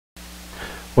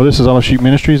Well, this is Olive Sheep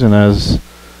Ministries, and as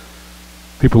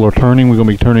people are turning, we're going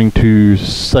to be turning to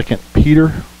 2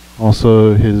 Peter.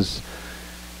 Also, his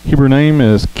Hebrew name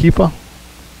is Kepha.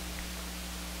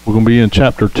 We're going to be in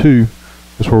chapter 2.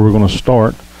 That's where we're going to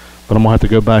start, but I'm going to have to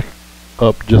go back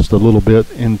up just a little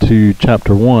bit into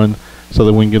chapter 1 so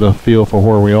that we can get a feel for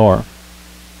where we are.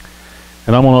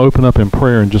 And I'm going to open up in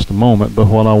prayer in just a moment, but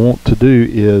what I want to do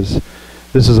is,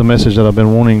 this is a message that I've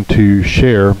been wanting to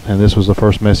share, and this was the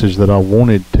first message that I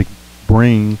wanted to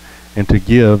bring and to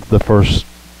give the first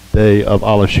day of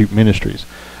Olive Sheep Ministries.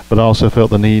 But I also felt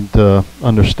the need to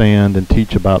understand and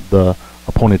teach about the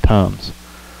appointed times.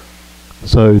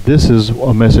 So this is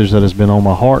a message that has been on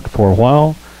my heart for a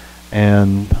while,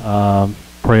 and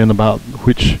praying about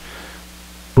which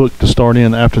book to start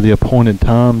in after the appointed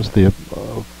times, the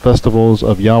festivals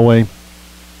of Yahweh.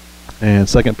 And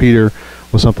 2 Peter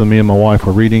was something me and my wife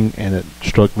were reading, and it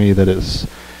struck me that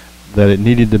it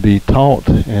needed to be taught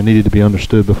and needed to be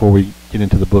understood before we get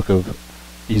into the book of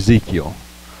Ezekiel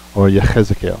or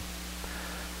Yehezekiel.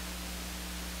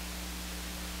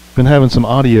 Been having some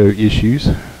audio issues,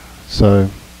 so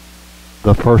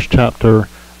the first chapter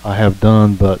I have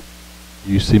done, but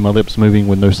you see my lips moving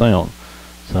with no sound,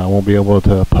 so I won't be able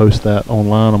to post that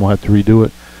online. I'm gonna have to redo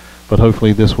it, but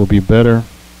hopefully this will be better,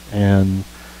 and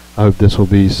I hope this will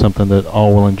be something that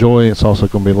all will enjoy. It's also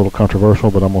going to be a little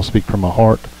controversial, but I'm going to speak from my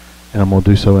heart, and I'm going to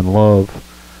do so in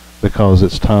love, because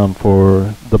it's time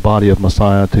for the body of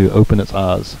Messiah to open its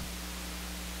eyes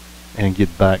and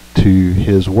get back to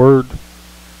his word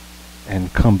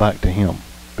and come back to him,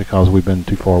 because we've been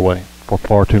too far away for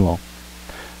far too long.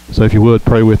 So if you would,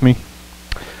 pray with me.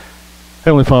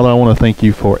 Heavenly Father, I want to thank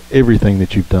you for everything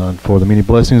that you've done, for the many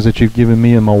blessings that you've given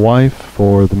me and my wife,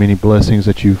 for the many blessings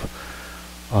that you've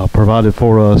provided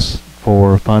for us,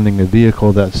 for finding a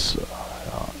vehicle that's,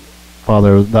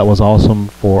 Father, that was awesome,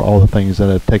 for all the things that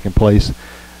have taken place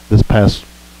this past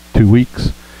 2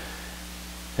 weeks,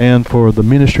 and for the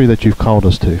ministry that you've called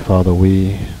us to. Father,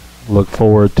 we look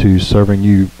forward to serving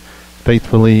you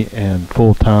faithfully and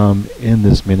full-time in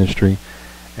this ministry,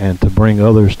 and to bring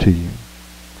others to you.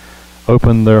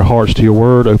 Open their hearts to your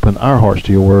word, open our hearts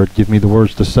to your word. Give me the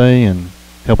words to say, and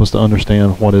help us to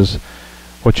understand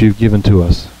what you've given to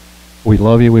us. We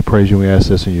love you, we praise you, we ask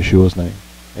this in Yeshua's name.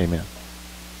 Amen.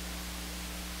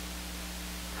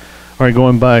 All right,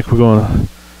 going back, we'll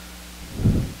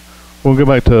go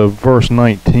back to verse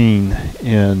 19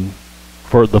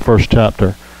 for the first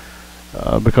chapter,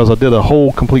 because I did a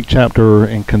whole complete chapter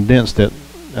and condensed it.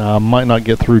 I might not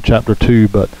get through chapter 2,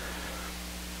 but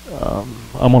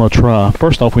I'm going to try.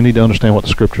 First off, we need to understand what the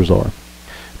scriptures are.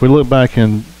 If we look back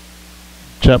in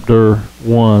chapter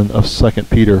 1 of 2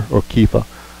 Peter, or Kepha,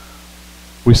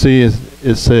 we see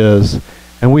it says,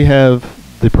 "And we have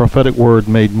the prophetic word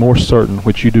made more certain,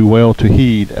 which you do well to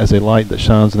heed, as a light that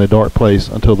shines in a dark place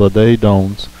until the day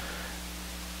dawns."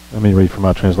 Let me read from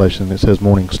my translation. It says,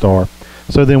 "Morning star.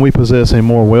 So then we possess a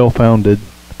more well-founded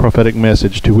prophetic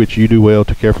message, to which you do well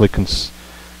to carefully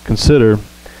consider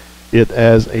it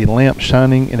as a lamp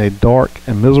shining in a dark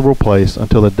and miserable place,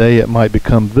 until the day it might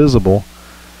become visible,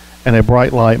 and a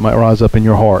bright light might rise up in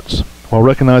your hearts. While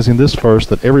recognizing this first,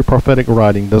 that every prophetic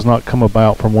writing does not come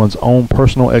about from one's own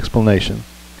personal explanation,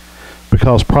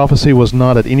 because prophecy was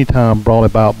not at any time brought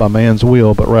about by man's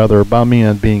will, but rather by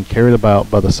men being carried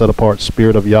about by the set-apart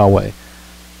Spirit of Yahweh."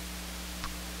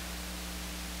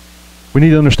 We need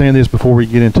to understand this before we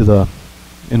get into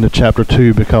chapter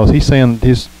 2, because he's saying,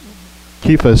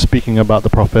 Kepha is speaking about the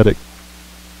prophetic,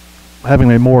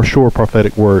 having a more sure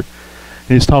prophetic word.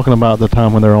 And he's talking about the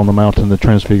time when they're on the mountain of the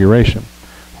Transfiguration,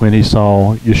 when he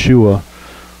saw Yeshua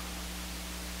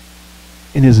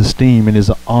in his esteem, in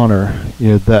his honor,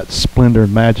 that splendor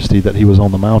and majesty that he was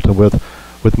on the mountain with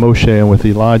Moshe and with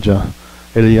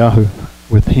Eliyahu,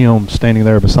 with him standing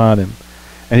there beside him.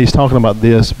 And he's talking about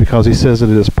this because he says that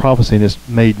it is prophecy, and it's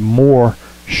made more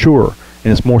sure,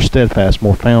 and it's more steadfast,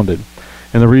 more founded.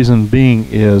 And the reason being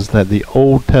is that the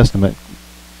Old Testament,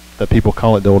 that people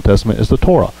call it the Old Testament, is the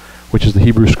Torah, which is the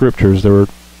Hebrew scriptures. There were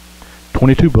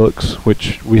 22 books,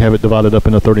 which we have it divided up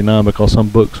into 39, because some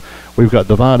books we've got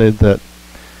divided that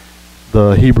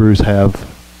the Hebrews have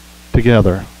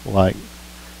together, like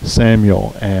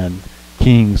Samuel and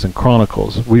Kings and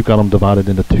Chronicles. We've got them divided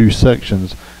into 2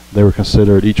 sections. They were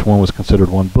considered, each one was considered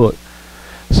one book.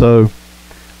 So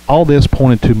all this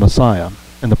pointed to Messiah.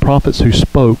 And the prophets who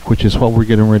spoke, which is what we're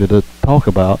getting ready to talk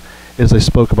about, is they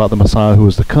spoke about the Messiah who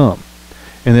was to come.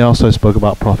 And they also spoke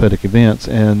about prophetic events,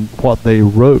 and what they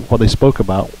wrote, what they spoke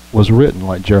about, was written,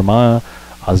 like Jeremiah,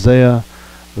 Isaiah,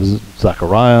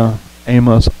 Zechariah,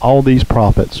 Amos. All these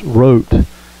prophets wrote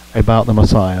about the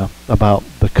Messiah, about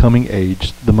the coming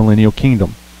age, the millennial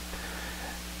kingdom.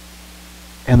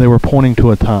 And they were pointing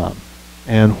to a time.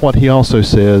 And what he also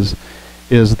says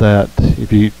is that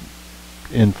if you,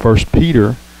 in 1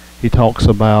 Peter, he talks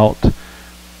about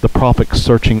the prophets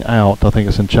searching out, I think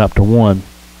it's in chapter 1,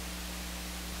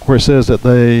 where it says that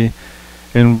they,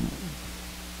 in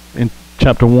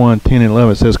chapter 1, 10 and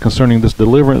 11, it says, concerning this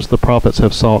deliverance the prophets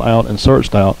have sought out and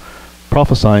searched out,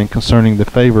 prophesying concerning the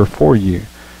favor for you,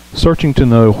 searching to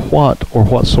know what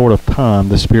sort of time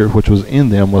the Spirit which was in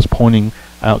them was pointing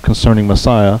out concerning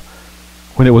Messiah,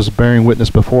 when it was bearing witness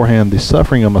beforehand the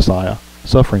sufferings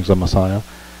of Messiah,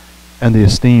 and the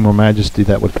esteem or majesty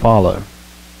that would follow.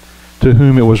 To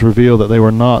whom it was revealed that they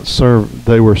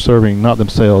were serving not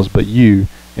themselves but you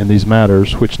in these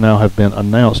matters, which now have been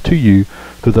announced to you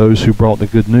through those who brought the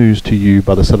good news to you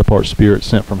by the set-apart Spirit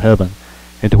sent from heaven,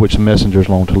 into which the messengers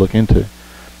long to look into.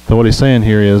 So what he's saying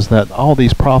here is that all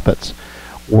these prophets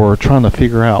were trying to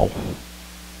figure out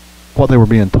what they were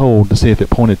being told to see if it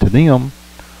pointed to them,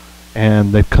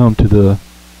 and they've come to the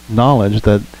knowledge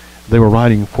that they were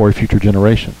writing for a future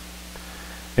generation.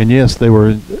 And yes, they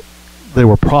were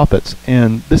prophets,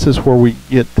 and this is where we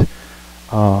get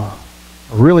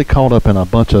really caught up in a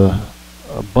bunch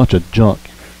of junk,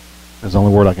 is the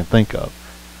only word I can think of.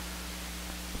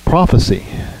 Prophecy,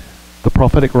 the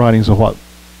prophetic writings of what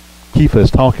Kepha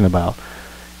is talking about,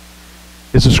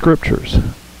 is the scriptures.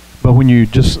 But when you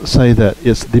just say that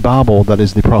it's the Bible that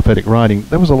is the prophetic writing,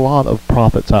 there was a lot of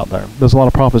prophets out there. There's a lot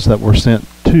of prophets that were sent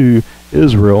to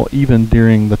Israel even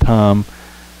during the time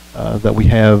that we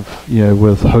have,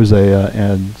 with Hosea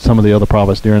and some of the other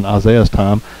prophets during Isaiah's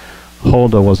time.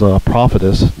 Huldah was a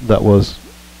prophetess that was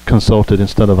consulted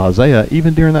instead of Isaiah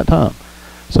even during that time.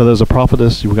 So there's a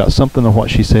prophetess, you've got something of what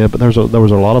she said, but there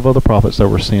was a lot of other prophets that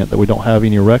were sent that we don't have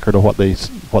any record of what they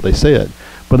said,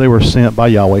 but they were sent by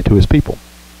Yahweh to his people.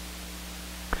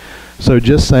 So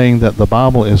just saying that the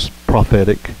Bible is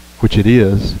prophetic, which it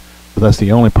is, but that's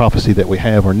the only prophecy that we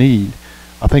have or need,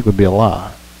 I think would be a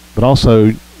lie. But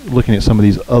also looking at some of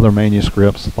these other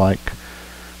manuscripts like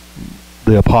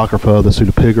the Apocrypha, the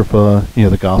Pseudepigrapha,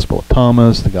 the Gospel of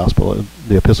Thomas,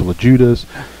 the Epistle of Judas,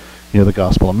 the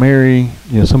Gospel of Mary,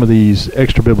 some of these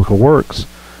extra biblical works,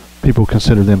 people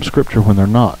consider them scripture when they're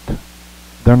not.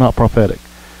 They're not prophetic.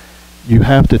 You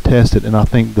have to test it, and I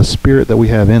think the spirit that we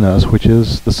have in us, which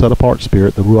is the set-apart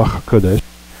spirit, the Ruach HaKodesh,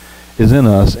 is in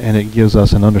us, and it gives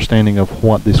us an understanding of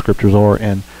what these scriptures are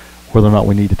and whether or not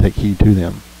we need to take heed to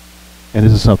them. And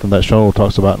this is something that Shaul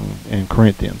talks about in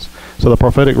Corinthians. So the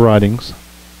prophetic writings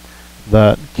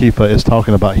that Kepha is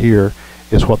talking about here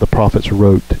is what the prophets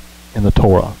wrote in the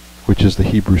Torah, which is the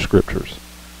Hebrew scriptures.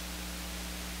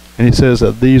 And he says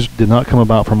that these did not come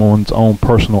about from one's own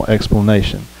personal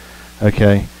explanation.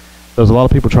 Okay? There's a lot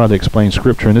of people trying to explain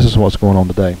scripture, and this is what's going on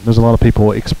today. There's a lot of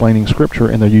people explaining scripture,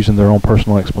 and they're using their own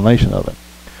personal explanation of it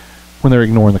when they're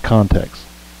ignoring the context.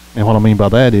 And what I mean by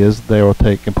that is they will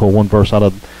take and pull one verse out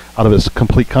of its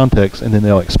complete context, and then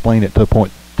they'll explain it to a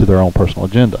point to their own personal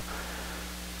agenda.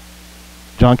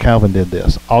 John Calvin did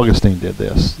this. Augustine did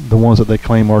this. The ones that they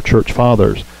claim are church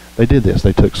fathers, they did this.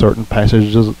 They took certain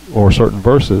passages or certain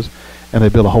verses, and they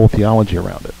built a whole theology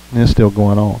around it. And it's still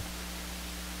going on.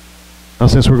 Now,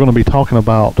 since we're going to be talking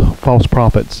about false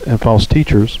prophets and false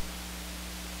teachers,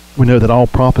 we know that all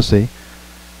prophecy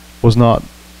was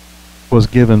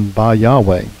given by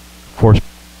Yahweh for a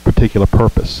particular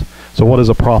purpose. So what is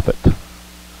a prophet? We're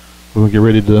going to get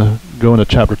ready to go into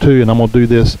chapter 2, and I'm going to do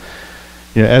this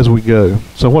as we go.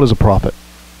 So what is a prophet?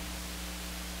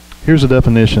 Here's a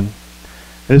definition.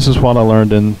 This is what I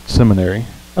learned in seminary.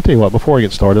 I'll tell you what, before I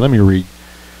get started, let me read.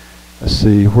 Let's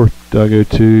see, where do I go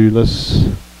to?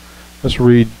 Let's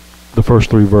read the first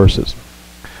 3 verses.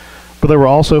 But there were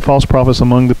also false prophets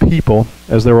among the people,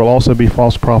 as there will also be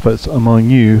false prophets among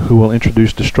you, who will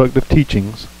introduce destructive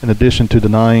teachings, in addition to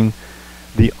denying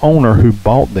the owner who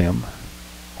bought them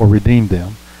or redeemed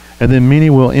them. And then many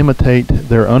will imitate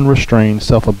their unrestrained,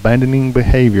 self-abandoning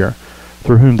behavior,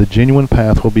 through whom the genuine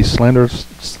path will be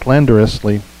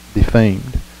slanderously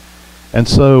defamed. And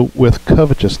so, with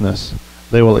covetousness,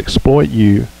 they will exploit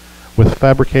you with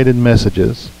fabricated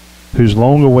messages, whose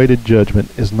long-awaited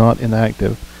judgment is not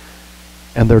inactive,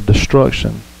 and their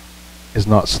destruction is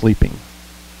not sleeping.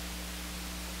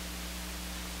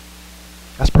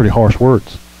 That's pretty harsh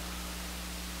words.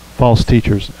 False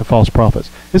teachers and false prophets.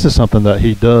 This is something that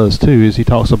he does too, is he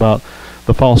talks about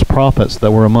the false prophets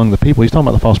that were among the people. He's talking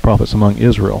about the false prophets among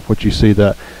Israel, which you see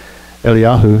that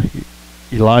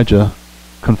Elijah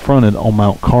confronted on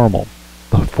Mount Carmel,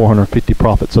 the 450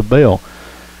 prophets of Baal.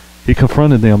 He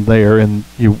confronted them there, and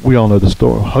we all know the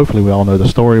story. Hopefully we all know the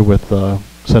story with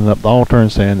setting up the altar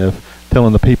and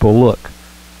telling the people, look,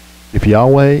 if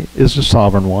Yahweh is the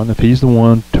sovereign one, if he's the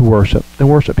one to worship, then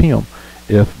worship him.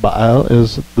 If Baal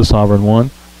is the sovereign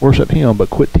one, worship him, but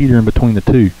quit teetering between the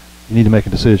two. You need to make a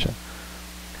decision.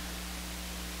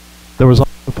 There was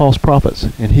also false prophets,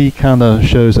 and he kind of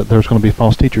shows that there's going to be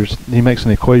false teachers. He makes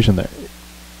an equation there.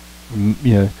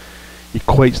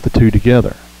 Equates the two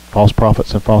together, false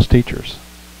prophets and false teachers.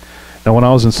 Now, when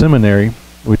I was in seminary,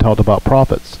 we talked about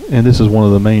prophets, and this is one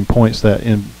of the main points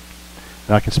and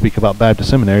I can speak about Baptist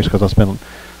seminaries because I spent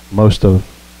most of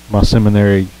my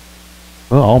seminary,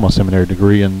 all my seminary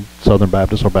degree in Southern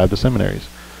Baptist or Baptist seminaries.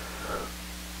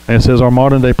 And it says, are there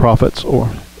modern day prophets, or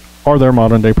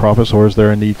is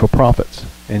there a need for prophets?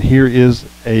 And here is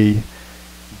a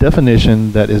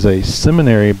definition that is a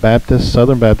Southern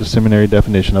Baptist seminary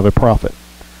definition of a prophet.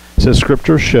 It says,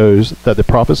 Scripture shows that the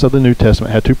prophets of the New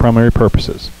Testament had two primary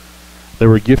purposes. They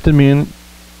were gifted men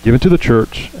given to the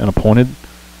church and appointed,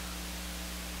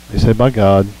 they say, by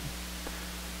God,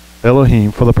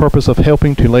 Elohim, for the purpose of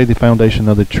helping to lay the foundation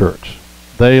of the church.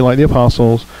 They, like the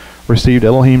apostles, received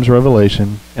Elohim's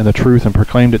revelation and the truth and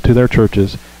proclaimed it to their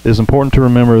churches. It is important to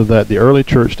remember that the early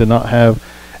church did not have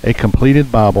a completed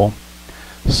Bible,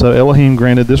 so Elohim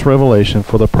granted this revelation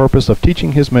for the purpose of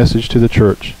teaching his message to the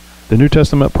church. The New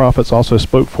Testament prophets also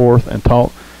spoke forth and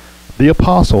taught the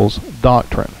apostles'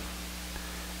 doctrine.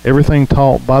 Everything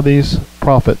taught by these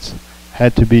prophets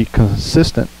had to be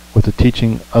consistent with the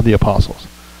teaching of the apostles.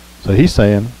 So he's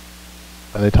saying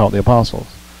that they taught the apostles.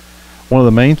 One of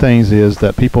the main things is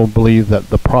that people believe that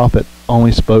the prophet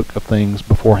only spoke of things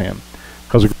beforehand,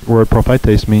 because the word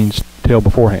prophetes means tell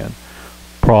beforehand.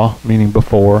 Pro meaning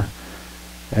before,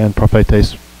 and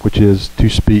prophetes, which is to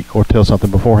speak or tell something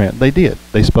beforehand. They did.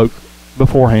 They spoke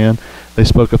beforehand. They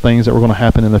spoke of things that were going to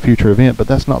happen in the future event, but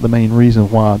that's not the main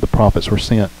reason why the prophets were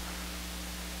sent.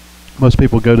 Most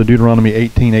people go to Deuteronomy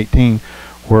 18:18,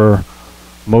 where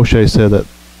Moshe said that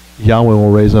Yahweh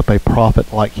will raise up a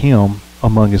prophet like him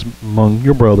among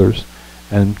your brothers,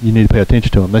 and you need to pay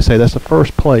attention to him. They say that's the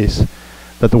first place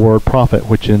that the word prophet,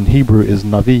 which in Hebrew is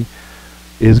navi,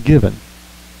 is given.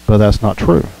 But that's not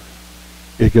true.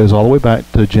 It goes all the way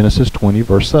back to Genesis 20,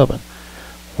 verse 7,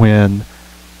 when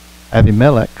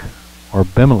Abimelech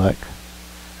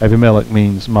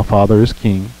means my father is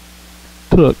king,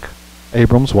 took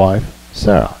Abram's wife,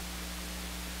 Sarah.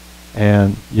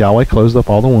 And Yahweh closed up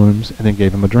all the wombs and then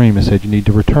gave him a dream and said, you need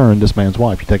to return this man's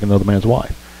wife. You take another man's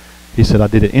wife. He said, I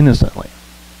did it innocently.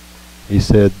 He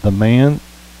said, the man,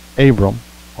 Abram,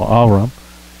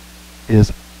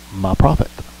 is my prophet.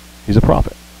 He's a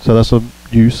prophet. So that's a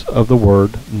use of the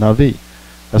word Navi.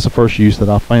 That's the first use that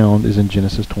I found is in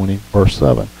Genesis 20, verse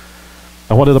 7.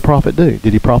 Now what did the prophet do?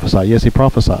 Did he prophesy? Yes, he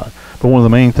prophesied. But one of the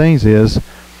main things is,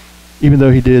 even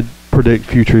though he did predict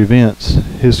future events,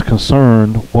 his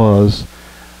concern was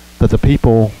that the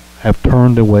people have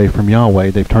turned away from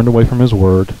Yahweh. They've turned away from his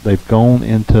word. They've gone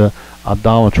into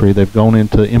idolatry. They've gone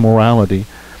into immorality,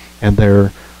 and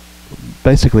they're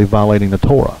basically violating the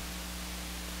Torah.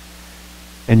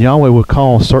 And Yahweh would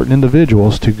call certain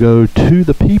individuals to go to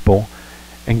the people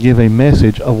and give a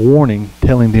message of warning,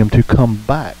 telling them to come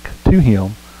back to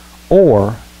him,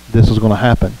 or this was going to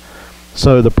happen.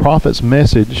 So the prophet's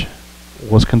message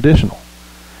was conditional.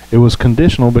 It was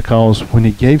conditional because when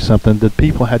he gave something, the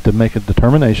people had to make a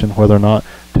determination whether or not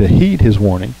to heed his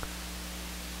warning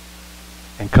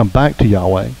and come back to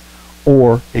Yahweh,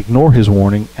 or ignore his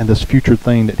warning and this future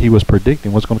thing that he was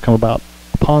predicting was going to come about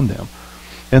upon them.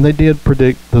 And they did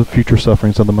predict the future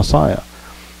sufferings of the Messiah.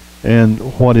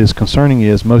 And what is concerning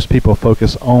is most people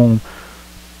focus on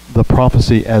the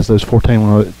prophecy as those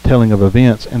foretelling of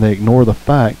events, and they ignore the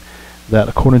fact that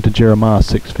according to Jeremiah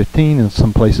 6:15, and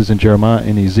some places in Jeremiah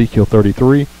and Ezekiel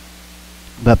 33,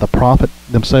 that the prophet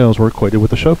themselves were equated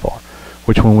with the shofar,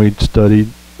 which when we studied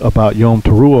about Yom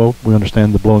Teruah, we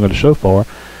understand the blowing of the shofar,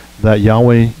 that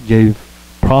Yahweh gave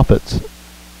prophets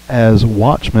as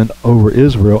watchmen over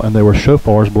Israel, and they were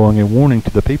shofars blowing a warning to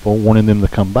the people, warning them to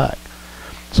come back.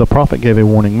 So a prophet gave a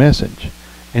warning message,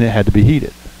 and it had to be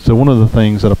heeded. So one of the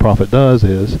things that a prophet does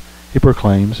is he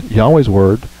proclaims Yahweh's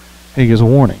word, and he gives a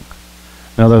warning.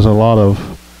 Now there's a lot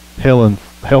of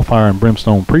hellfire and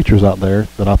brimstone preachers out there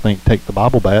that I think take the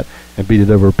Bible bat and beat it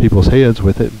over people's heads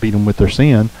with it, beat them with their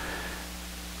sin,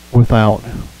 without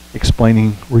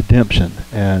explaining redemption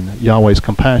and Yahweh's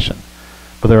compassion.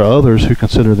 But there are others who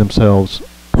consider themselves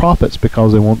prophets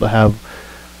because they want to have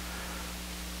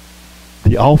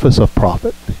the office of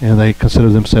prophet, and they consider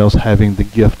themselves having the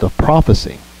gift of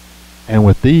prophecy. And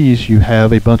with these, you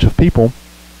have a bunch of people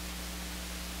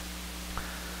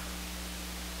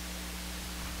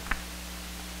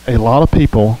a lot of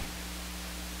people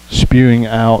spewing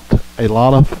out a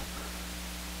lot of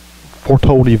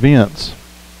foretold events,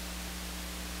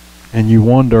 and you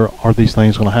wonder, are these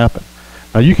things going to happen?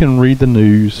 Now, you can read the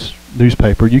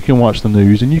newspaper, you can watch the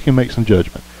news, and you can make some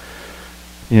judgment.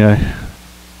 You know,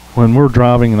 when we're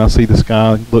driving and I see the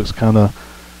sky looks kind of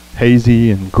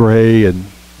hazy and gray, and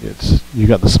you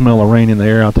got the smell of rain in the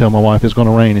air, I'll tell my wife it's going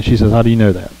to rain, and she says, how do you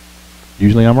know that?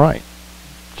 Usually I'm right.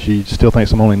 She still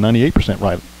thinks I'm only 98%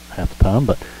 right half the time,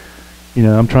 but you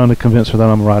know, I'm trying to convince her that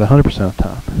I'm right 100% of the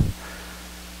time.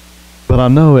 But I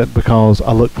know it because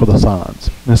I look for the signs.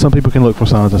 And some people can look for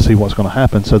signs and see what's going to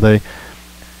happen, so they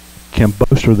can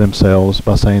bolster themselves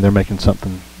by saying they're making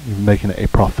a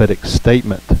prophetic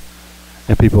statement,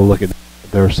 and people look at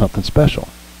there's something special.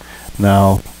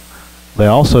 Now, they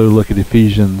also look at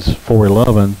Ephesians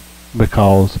 4:11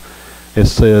 because it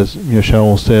says,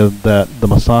 Yeshua said that the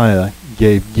Messiah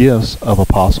gave gifts of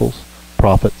apostles,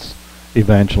 prophets,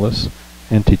 evangelists,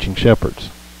 and teaching shepherds.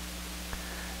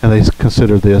 And they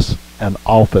consider this an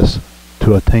office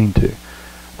to attain to.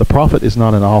 The prophet is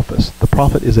not an office. The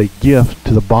prophet is a gift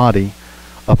to the body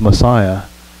of Messiah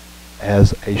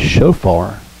as a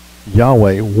shofar,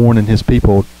 Yahweh warning his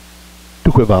people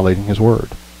to quit violating his word.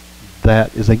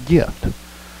 That is a gift.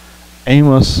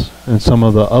 Amos and some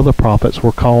of the other prophets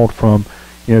were called from,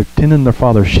 tending their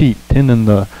father's sheep, tending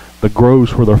the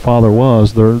groves where their father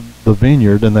was, the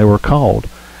vineyard, and they were called.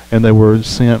 And they were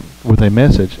sent with a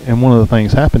message. And one of the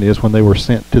things happened is when they were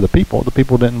sent to the people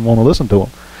didn't want to listen to them.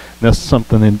 And that's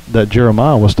something that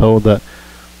Jeremiah was told that,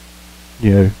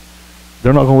 they're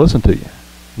not going to listen to you.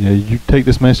 You take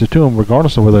this message to them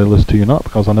regardless of whether they listen to you or not,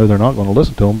 because I know they're not going to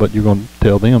listen to them, but you're going to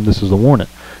tell them this is a warning.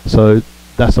 So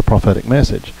that's a prophetic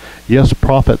message. Yes,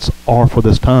 prophets are for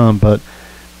this time, but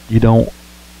you don't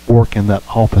work in that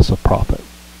office of prophet.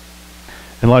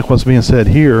 And like what's being said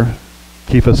here,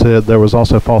 Kepha said there was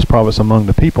also false prophets among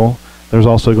the people. There's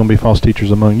also going to be false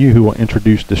teachers among you who will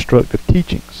introduce destructive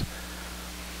teachings.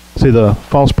 See, the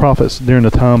false prophets during the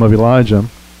time of Elijah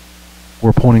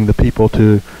were pointing the people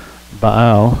to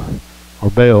Baal or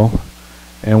Baal,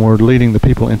 and were leading the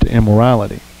people into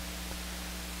immorality.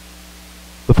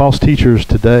 The false teachers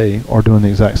today are doing the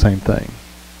exact same thing.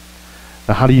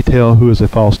 Now, how do you tell who is a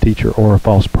false teacher or a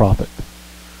false prophet?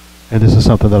 And this is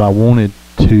something that I wanted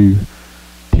to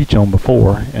teach on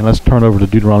before, and let's turn over to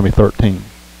Deuteronomy 13.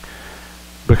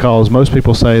 Because most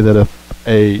people say that if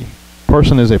a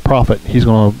person is a prophet, he's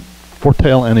going to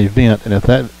foretell an event, and if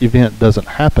that event doesn't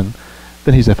happen,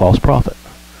 then he's a false prophet.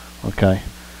 Okay?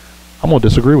 I'm going to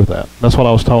disagree with that. That's what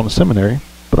I was taught in seminary,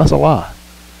 but that's a lie.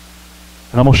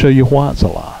 And I'm going to show you why it's a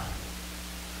lie.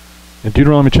 In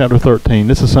Deuteronomy chapter 13,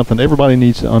 this is something everybody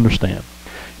needs to understand.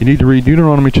 You need to read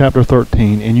Deuteronomy chapter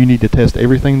 13, and you need to test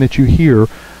everything that you hear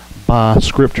by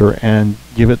Scripture and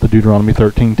give it the Deuteronomy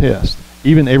 13 test.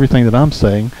 Even everything that I'm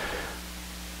saying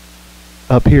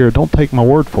up here, don't take my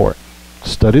word for it.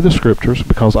 Study the Scriptures,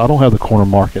 because I don't have the corner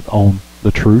market on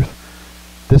the truth.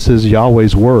 This is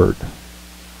Yahweh's word.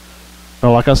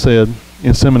 Now, like I said,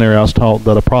 in seminary I was taught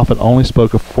that a prophet only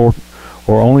spoke of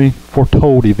only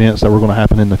foretold events that were going to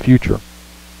happen in the future.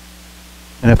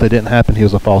 And if they didn't happen, he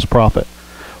was a false prophet.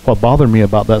 What bothered me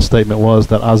about that statement was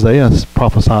that Isaiah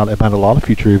prophesied about a lot of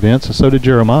future events, and so did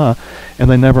Jeremiah, and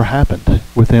they never happened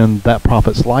within that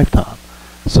prophet's lifetime.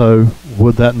 So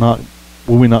would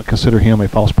we not consider him a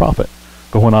false prophet?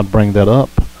 But when I'd bring that up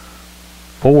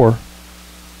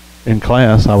in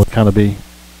class, I would kind of be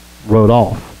wrote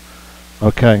off.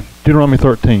 Okay, Deuteronomy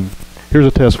 13. Here's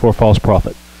a test for a false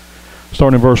prophet.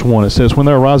 Starting in verse 1, it says, "When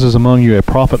there arises among you a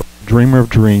prophet, dreamer of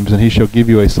dreams, and he shall give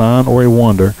you a sign or a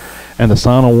wonder, and the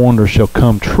sign or wonder shall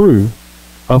come true,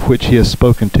 of which he has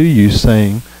spoken to you,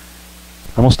 saying,"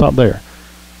 I'm going to stop there.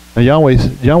 Now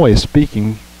Yahweh is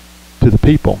speaking to the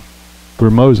people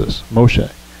through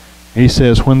Moshe. He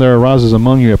says, when there arises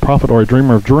among you a prophet or a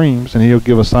dreamer of dreams, and he'll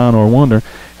give a sign or a wonder,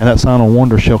 and that sign or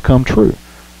wonder shall come true.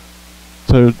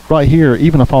 So right here,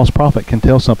 even a false prophet can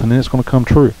tell something and it's going to come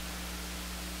true.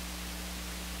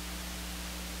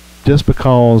 Just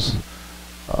because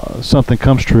something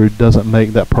comes true doesn't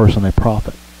make that person a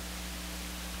prophet.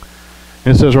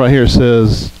 And it says right here, it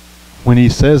says, when he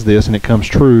says this and it comes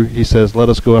true, he says, "Let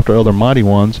us go after other mighty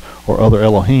ones or other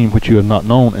Elohim which you have not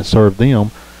known, and serve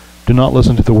them. Do not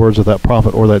listen to the words of that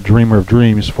prophet or that dreamer of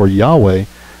dreams, for Yahweh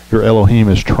your Elohim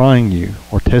is trying you,"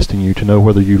 or testing you, "to know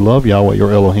whether you love Yahweh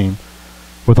your Elohim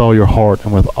with all your heart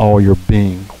and with all your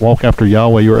being. Walk after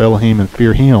Yahweh your Elohim and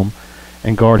fear him,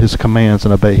 and guard his commands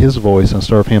and obey his voice and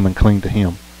serve him and cling to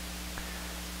him."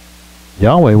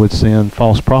 Yahweh would send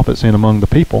false prophets in among the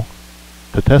people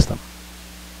to test them.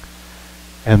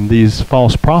 And these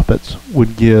false prophets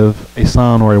would give a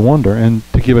sign or a wonder. And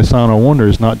to give a sign or wonder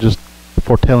is not just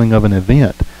foretelling of an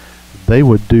event. They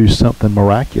would do something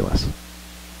miraculous.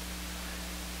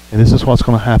 And this is what's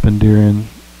going to happen during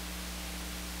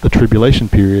the tribulation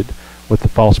period with the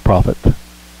false prophet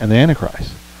and the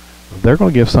Antichrist. They're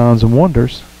going to give signs and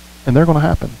wonders, and they're going to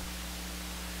happen.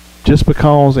 Just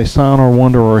because a sign or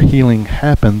wonder or healing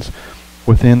happens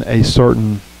within a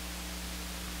certain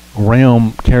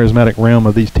realm, charismatic realm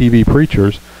of these TV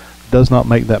preachers, does not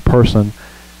make that person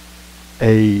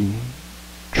a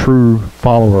true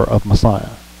follower of Messiah.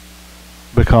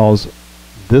 Because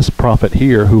this prophet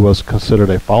here, who was considered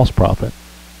a false prophet,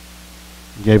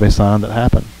 gave a sign that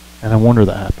happened and a wonder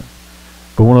that happened.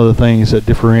 But one of the things that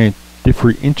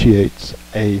differentiates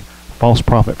a false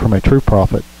prophet from a true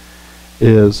prophet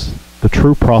is the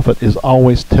true prophet is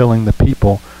always telling the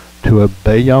people to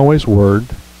obey Yahweh's word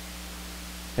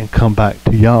and come back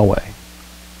to Yahweh.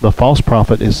 The false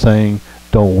prophet is saying,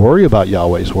 don't worry about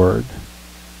Yahweh's word.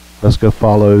 Let's go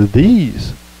follow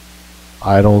these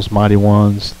idols, mighty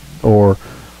ones, or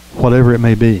whatever it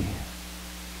may be.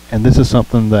 And this is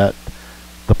something that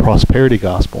the prosperity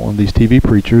gospel and these TV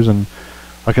preachers, and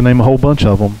I can name a whole bunch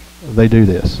of them, they do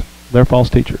this. They're false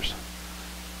teachers.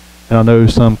 And I know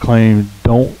some claim,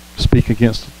 don't speak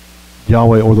against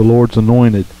Yahweh or the Lord's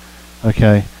anointed.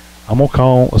 Okay, I'm going to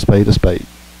call a spade a spade.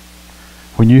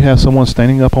 When you have someone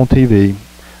standing up on TV,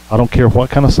 I don't care what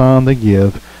kind of sign they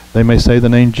give, they may say the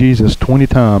name Jesus 20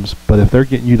 times, but if they're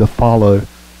getting you to follow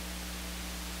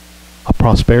a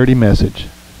prosperity message,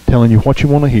 telling you what you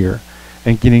want to hear,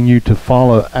 and getting you to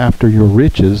follow after your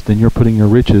riches, then you're putting your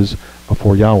riches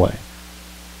before Yahweh.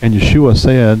 And Yeshua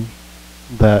said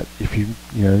that if you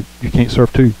can't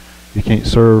serve two. You can't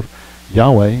serve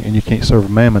Yahweh and you can't serve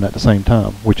Mammon at the same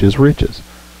time, which is riches.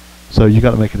 So you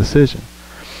got to make a decision.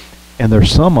 And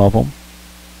there's some of them,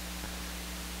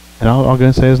 and I'll go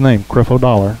and say his name, Kepha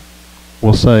Dollar,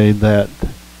 will say that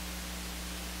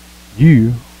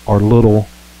you are little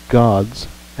gods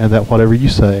and that whatever you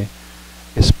say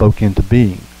is spoken into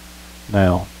being.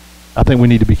 Now, I think we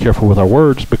need to be careful with our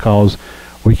words because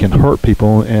we can hurt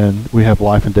people and we have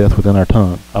life and death within our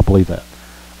tongue. I believe that.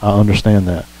 I understand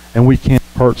that. And we can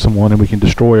hurt someone and we can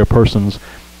destroy a person's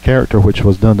character, which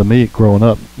was done to me growing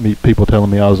up. People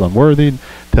telling me I was unworthy,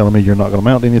 telling me you're not going to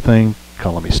amount to anything,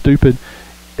 calling me stupid.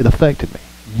 It affected me.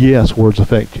 Yes, words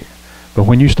affect you. But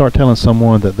when you start telling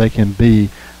someone that they can be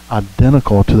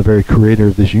identical to the very creator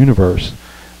of this universe,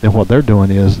 then what they're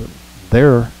doing is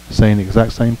they're saying the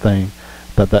exact same thing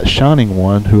that shining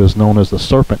one, who is known as the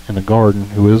serpent in the garden,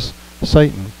 who is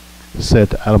Satan, said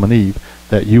to Adam and Eve,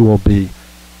 that you will be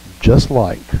just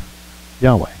like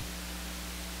Yahweh.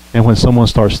 And when someone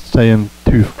starts saying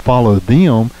to follow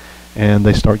them, and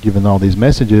they start giving all these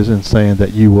messages and saying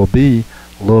that you will be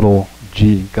little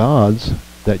g gods,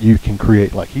 that you can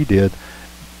create like he did,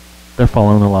 they're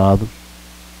following a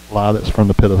lie that's from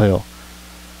the pit of hell.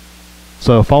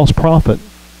 So a false prophet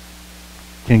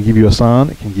can give you a sign,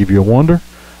 it can give you a wonder,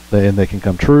 and they can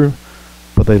come true,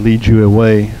 but they lead you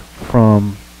away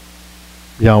from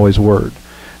Yahweh's word.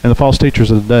 And the false teachers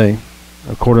of the day,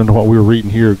 according to what we were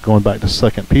reading here, going back to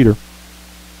 2 Peter,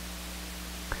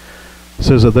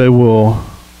 says that they will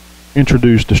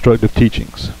introduce destructive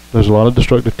teachings. There's a lot of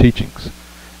destructive teachings.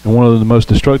 And one of the most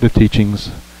destructive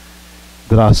teachings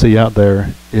that I see out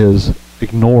there is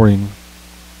ignoring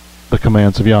the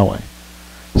commands of Yahweh,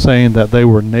 saying that they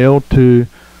were nailed to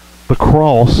the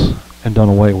cross and done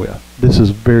away with. This is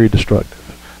very destructive.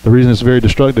 The reason it's very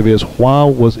destructive is, why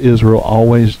was Israel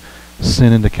always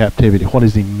sent into captivity? What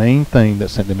is the main thing that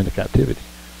sent them into captivity?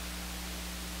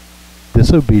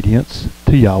 Disobedience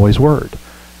to Yahweh's word.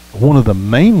 One of the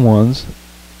main ones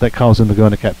that caused them to go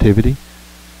into captivity,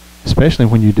 especially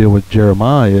when you deal with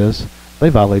Jeremiah, is they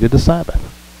violated the Sabbath.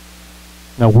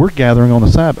 Now we're gathering on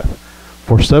the Sabbath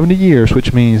for 70 years,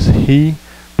 which means he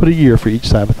put a year for each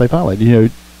Sabbath they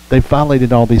violated. They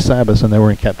violated all these Sabbaths and they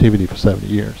were in captivity for 70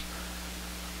 years.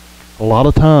 A lot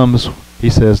of times he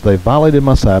says, they violated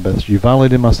my Sabbaths, you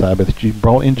violated my Sabbath, you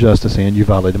brought injustice in, you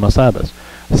violated my Sabbaths.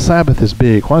 The Sabbath is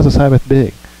big. Why is the Sabbath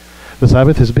big? The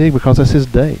Sabbath is big because that's his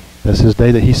day. That's his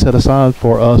day that he set aside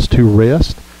for us to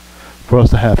rest, for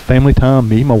us to have family time,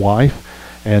 me, my wife,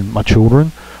 and my children,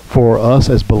 for us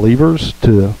as believers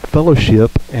to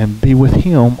fellowship and be with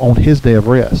him on his day of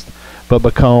rest. But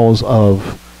because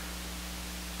of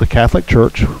the Catholic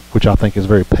Church, which I think is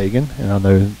very pagan, and I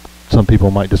know some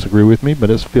people might disagree with me, but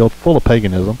it's filled full of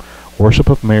paganism, worship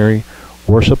of Mary,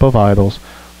 worship of idols,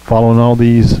 following all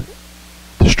these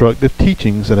destructive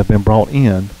teachings that have been brought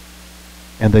in,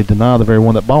 and they deny the very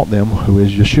one that bought them, who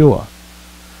is Yeshua.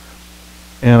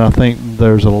 And I think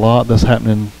there's a lot that's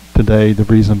happening today. The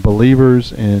reason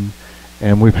believers and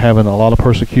we're having a lot of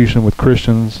persecution with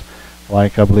Christians.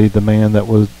 Like I believe the man that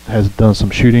has done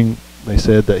some shooting, they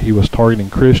said that he was targeting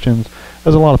Christians.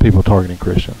 There's a lot of people targeting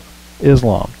Christians.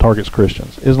 Islam targets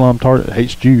Christians. Islam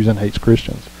hates Jews and hates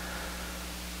Christians.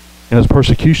 And there's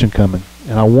persecution coming.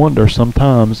 And I wonder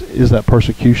sometimes, is that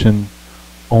persecution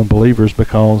on believers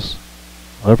because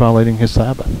they're violating his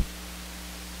Sabbath?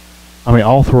 I mean,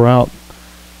 all throughout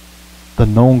the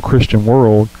known Christian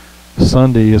world,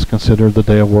 Sunday is considered the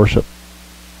day of worship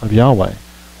of Yahweh,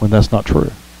 when that's not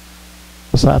true.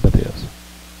 The Sabbath is.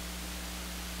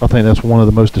 I think that's one of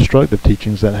the most destructive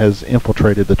teachings that has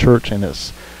infiltrated the church, and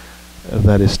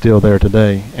that is still there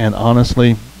today. And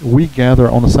honestly, we gather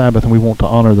on the Sabbath and we want to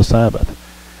honor the Sabbath.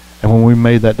 And when we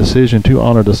made that decision to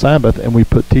honor the Sabbath and we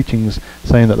put teachings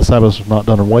saying that the Sabbath was not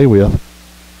done away with,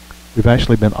 we've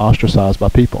actually been ostracized by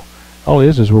people. All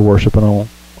it is we're worshiping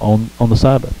on the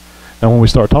Sabbath. Now when we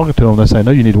start talking to them, they say,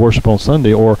 no, you need to worship on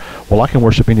Sunday, or, well, I can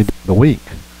worship any day of the week.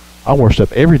 I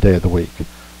worship every day of the week.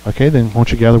 Okay, then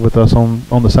won't you gather with us on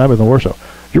the Sabbath and worship?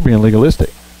 You're being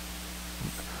legalistic.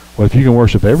 Well, if you can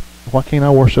worship every day, why can't I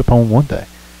worship on one day?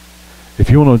 If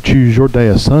you want to choose your day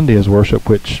of Sunday as worship,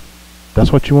 which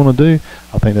that's what you want to do,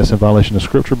 I think that's in violation of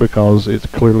Scripture, because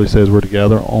it clearly says we're to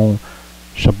gather on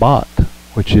Shabbat,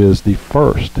 which is the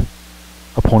first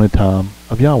appointed time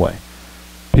of Yahweh.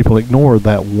 People ignore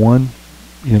that one.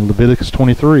 In Leviticus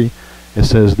 23, it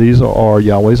says these are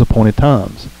Yahweh's appointed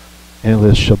times. And it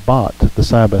lists Shabbat, the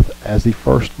Sabbath, as the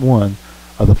first one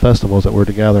of the festivals that we're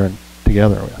to gather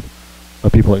together with.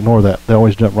 But people ignore that. They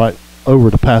always jump right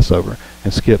over to Passover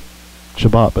and skip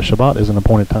Shabbat. But Shabbat is an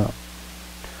appointed time.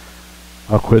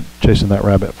 I'll quit chasing that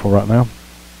rabbit for right now.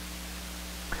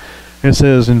 It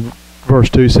says in verse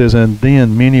 2, it says, and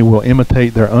then many will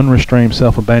imitate their unrestrained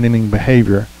self-abandoning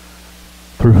behavior,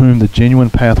 through whom the genuine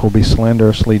path will be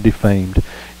slanderously defamed.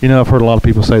 You know, I've heard a lot of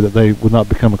people say that they would not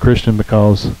become a Christian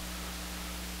because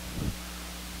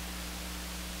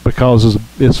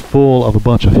it's full of a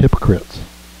bunch of hypocrites.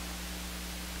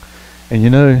 And you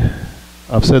know,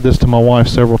 I've said this to my wife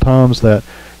several times, that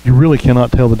you really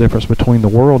cannot tell the difference between the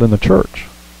world and the church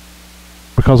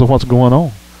because of what's going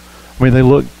on. I mean, they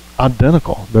look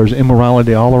identical. There's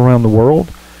immorality all around the world,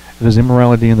 and there's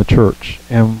immorality in the church.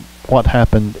 And what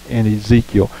happened in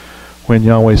Ezekiel when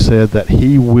Yahweh said that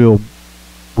he will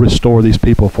restore these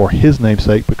people for his name's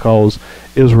sake, because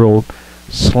Israel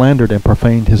slandered and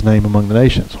profaned his name among the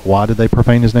nations. Why did they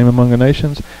profane his name among the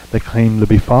nations? They claimed to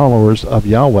be followers of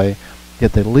Yahweh,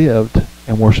 yet they lived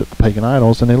and worshiped pagan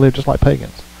idols, and they lived just like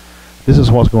pagans. This is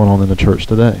what's going on in the church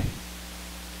today.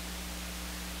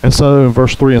 And so in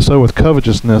verse 3, and so with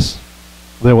covetousness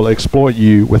they will exploit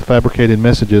you with fabricated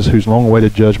messages, whose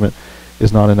long-awaited judgment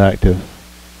is not inactive,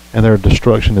 and their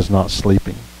destruction is not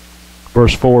sleeping.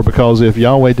 Verse 4, because if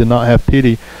Yahweh did not have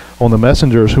pity on the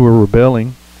messengers who were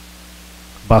rebelling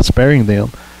by sparing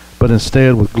them, but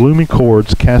instead with gloomy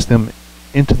cords cast them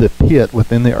into the pit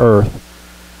within the earth,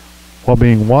 while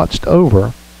being watched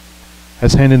over,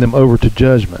 has handed them over to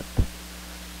judgment.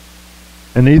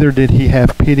 And neither did he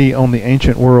have pity on the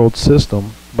ancient world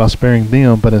system by sparing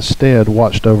them, but instead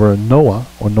watched over Noah,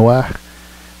 or Noach,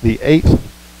 the eighth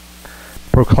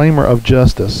proclaimer of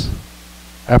justice,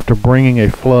 after bringing a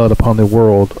flood upon the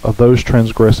world of those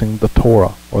transgressing the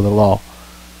Torah, or the law.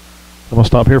 I'm going to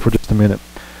stop here for just a minute.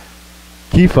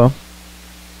 Kepha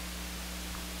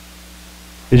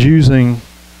is using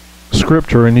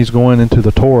Scripture, and he's going into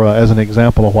the Torah as an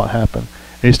example of what happened.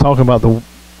 And he's talking about the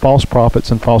false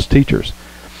prophets and false teachers.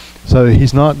 So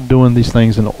he's not doing these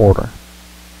things in order.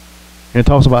 And it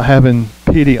talks about having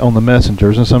pity on the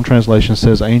messengers. And some translation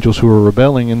says angels who are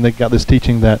rebelling, and they got this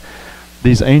teaching that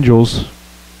these angels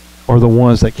are the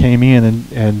ones that came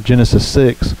in Genesis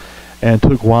 6 and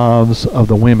took wives of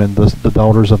the women, the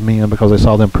daughters of men, because they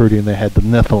saw them pretty, and they had the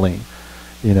Nephilim.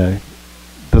 You know,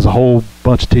 there's a whole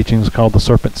bunch of teachings called the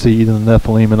serpent seed and the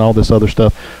Nephilim and all this other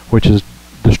stuff, which is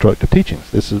destructive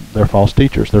teachings. They're false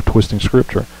teachers. They're twisting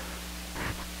Scripture.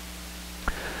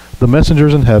 The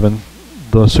messengers in heaven,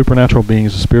 the supernatural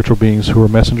beings, the spiritual beings who are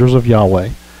messengers of Yahweh.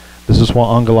 This is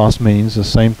what angelos means, the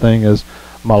same thing as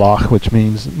malach, which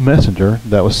means messenger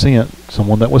that was sent,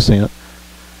 someone that was sent.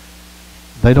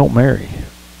 They don't marry.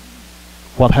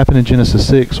 What happened in Genesis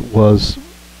 6 was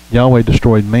Yahweh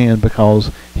destroyed man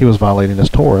because he was violating his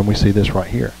Torah, and we see this right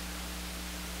here.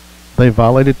 They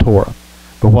violated Torah.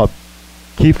 But what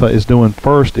Kepha is doing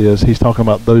first is he's talking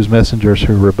about those messengers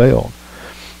who rebelled.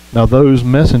 Now those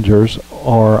messengers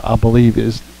are, I believe,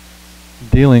 is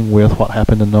dealing with what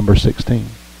happened in Numbers 16.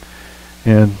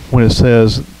 And when it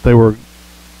says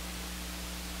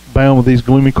bound with these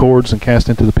gloomy cords and cast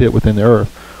into the pit within the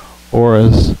earth. Or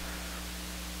as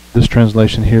this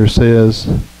translation here says,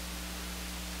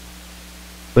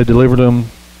 they delivered them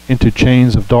into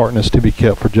chains of darkness to be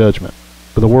kept for judgment.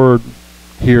 But the word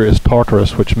here is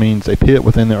Tartarus, which means a pit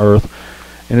within the earth,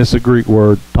 and it's a Greek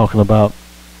word talking about,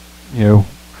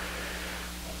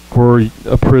 where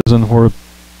a prison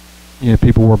where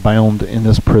people were bound in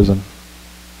this prison.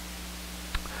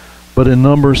 But in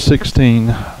Numbers 16,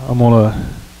 I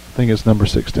think it's number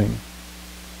 16.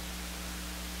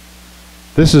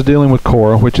 This is dealing with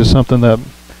Korah, which is something that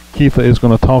Kepha is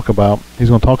going to talk about. He's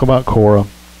going to talk about Korah.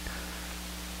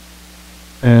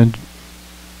 And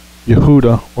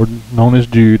Yehuda, or known as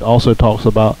Jude, also talks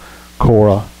about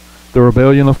Korah, the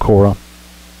rebellion of Korah.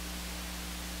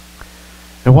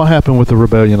 And what happened with the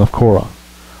rebellion of Korah?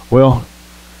 Well,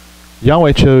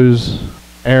 Yahweh chose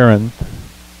Aaron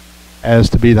as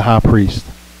to be the high priest.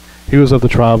 He was of the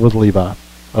tribe of Levi,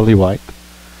 a Levite.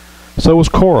 So was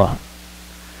Korah.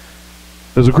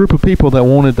 There's a group of people that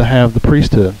wanted to have the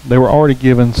priesthood. They were already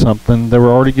given something. They were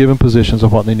already given positions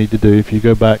of what they need to do. If you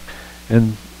go back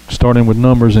and starting with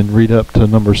Numbers and read up to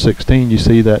number 16, you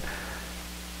see that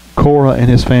Korah and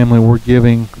his family were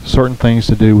giving certain things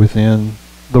to do within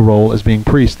the role as being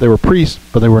priests. They were priests,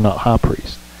 but they were not high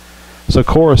priests. So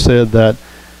Korah said that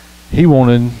he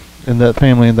wanted, and that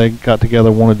family and they got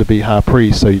together wanted to be high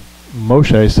priests. So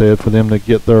Moshe said for them to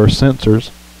get their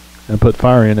censers and put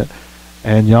fire in it,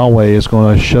 and Yahweh is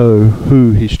going to show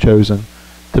who he's chosen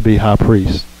to be high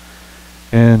priest.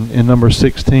 And in Numbers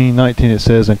 16:19 it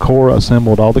says, and Korah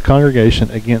assembled all the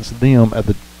congregation against them at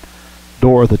the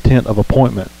door of the tent of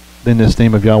appointment. Then the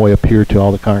esteem of Yahweh appeared to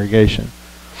all the congregation.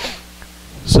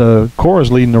 So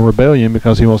Korah's leading a rebellion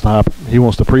because he wants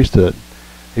the priesthood.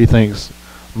 He thinks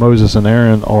Moses and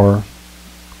Aaron are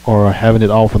having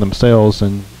it all for themselves,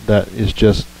 and that is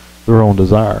just their own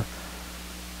desire.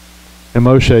 And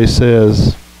Moshe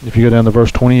says, if you go down to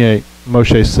verse 28,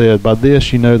 Moshe said, by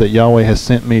this you know that Yahweh has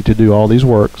sent me to do all these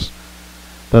works,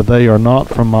 that they are not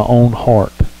from my own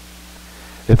heart.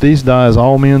 If these die as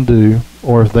all men do,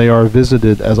 or if they are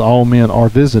visited as all men are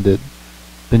visited,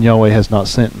 then Yahweh has not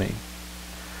sent me.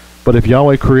 But if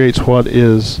Yahweh creates what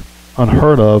is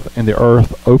unheard of, and the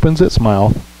earth opens its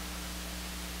mouth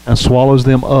and swallows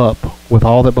them up with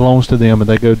all that belongs to them, and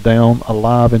they go down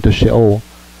alive into Sheol,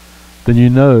 then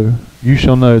you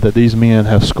shall know that these men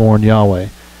have scorned Yahweh.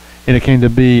 And it came to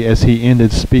be, as he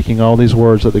ended speaking all these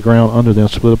words, that the ground under them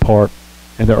split apart,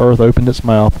 and the earth opened its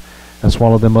mouth and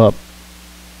swallowed them up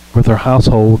with their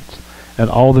households, and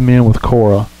all the men with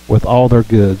Korah, with all their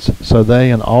goods. So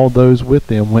they and all those with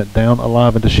them went down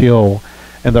alive into Sheol,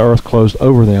 and the earth closed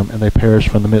over them, and they perished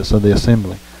from the midst of the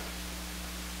assembly.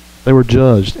 They were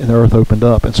judged, and the earth opened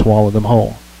up and swallowed them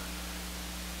whole.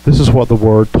 This is what the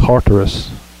word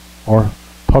Tartarus, or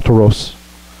Tartaros,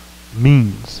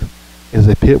 means, is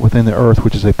a pit within the earth,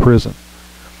 which is a prison.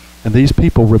 And these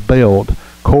people rebelled.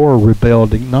 Korah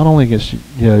rebelled not only against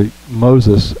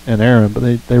Moses and Aaron, but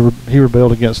he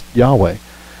rebelled against Yahweh.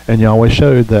 And Yahweh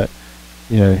showed that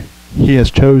he has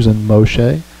chosen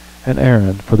Moshe and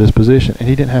Aaron for this position, and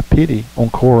he didn't have pity on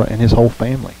Korah and his whole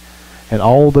family and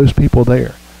all those people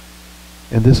there.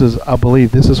 And this is, I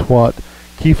believe, this is what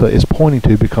Kepha is pointing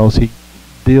to, because he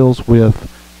deals with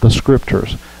the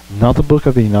scriptures, not the book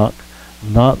of Enoch,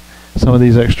 not some of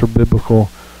these extra biblical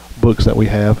books that we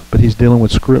have, but he's dealing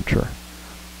with scripture.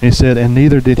 And he said, and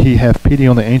neither did he have pity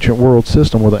on the ancient world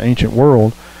system, or the ancient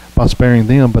world, by sparing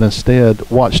them, but instead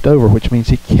watched over, which means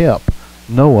he kept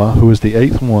Noah, who is the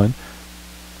eighth one,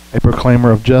 a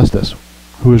proclaimer of justice,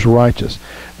 who is righteous.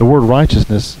 The word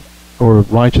righteousness, or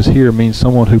righteous here, means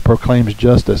someone who proclaims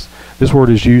justice. This word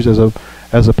is used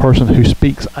as a person who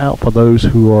speaks out for those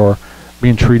who are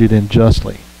being treated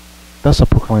unjustly. That's a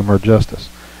proclaimer of justice.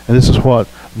 And this is what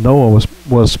Noah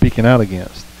was speaking out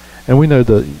against. And we know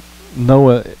that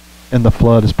Noah and the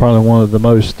flood is probably one of the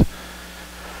most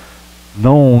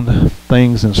known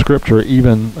things in Scripture.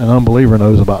 Even an unbeliever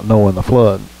knows about Noah and the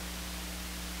flood.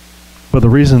 But the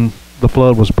reason the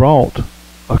flood was brought,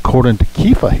 according to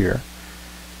Kepha here,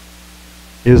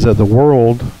 is that the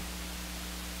world,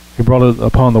 he brought it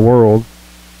upon the world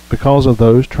because of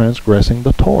those transgressing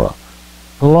the Torah,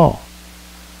 the law.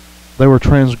 They were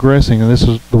transgressing, and this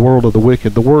is the world of the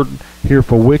wicked. The word here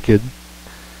for wicked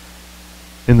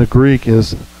in the Greek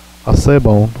is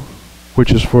asebon,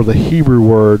 which is for the Hebrew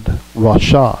word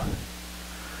rasha.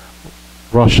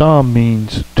 Rasha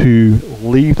means to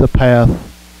leave the path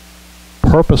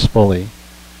purposefully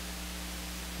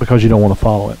because you don't want to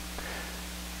follow it.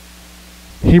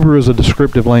 Hebrew is a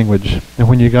descriptive language, and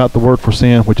when you got the word for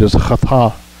sin, which is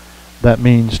chata, that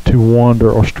means to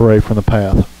wander or stray from the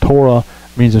path. Torah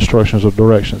means instructions or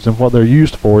directions. And what they're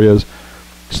used for is,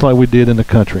 just like we did in the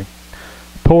country,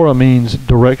 Torah means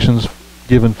directions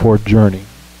given for a journey.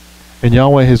 And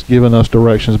Yahweh has given us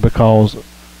directions because,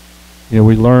 we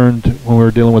learned when we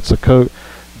were dealing with Sukkot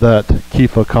that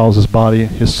Kepha calls his body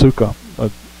his sukkah,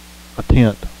 a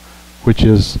tent, which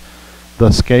is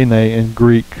the skene in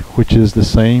Greek, which is the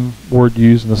same word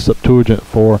used in the Septuagint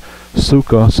for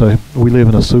sukkah. So we live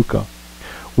in a sukkah.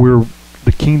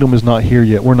 The kingdom is not here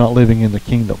yet. We're not living in the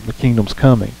kingdom. The kingdom's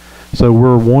coming. So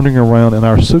we're wandering around in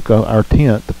our sukkah, our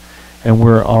tent, and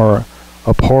we're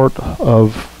a part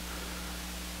of,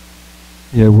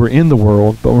 we're in the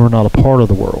world, but we're not a part of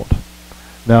the world.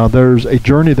 Now there's a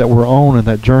journey that we're on, and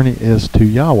that journey is to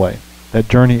Yahweh. That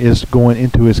journey is going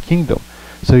into his kingdom.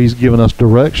 So he's given us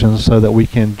directions so that we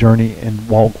can journey and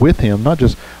walk with him, not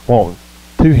just walk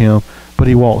to him, but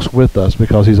he walks with us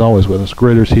because he's always with us.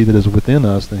 Greater is he that is within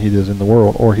us than he that is in the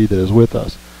world, or he that is with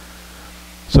us.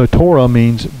 So Torah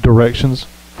means directions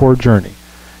for a journey.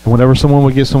 And whenever someone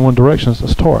would give someone directions,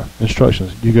 it's Torah,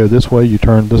 instructions. You go this way, you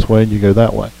turn this way, and you go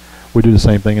that way. We do the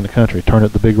same thing in the country. Turn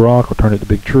at the big rock or turn at the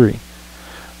big tree.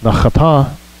 Now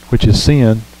chata, which is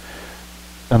sin,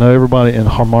 I know everybody in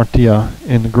hamartia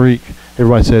in the Greek,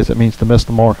 everybody says it means to miss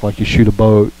the mark, like you shoot a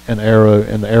bow, an arrow,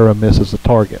 and the arrow misses the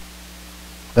target.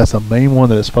 That's the main one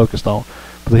that it's focused on.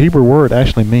 But the Hebrew word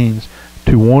actually means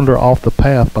to wander off the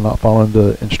path by not following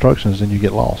the instructions, and you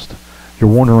get lost. You're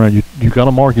wandering around. You got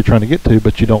a mark you're trying to get to,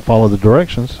 but you don't follow the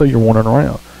directions, so you're wandering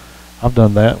around. I've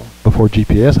done that before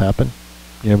GPS happened.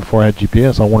 Before I had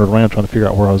GPS, I wandered around trying to figure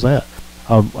out where I was at.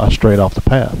 I strayed off the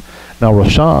path. Now,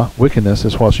 rasha, wickedness,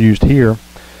 is what's used here,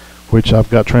 which I've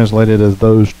got translated as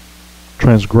those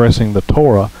transgressing the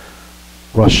Torah.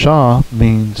 Rasha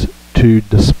means to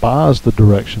despise the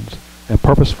directions and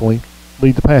purposefully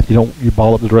lead the path. You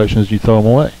ball up the directions, you throw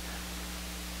them away.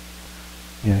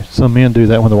 Some men do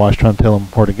that when the wife's trying to tell them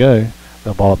where to go.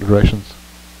 They'll ball up the directions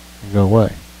and go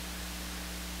away.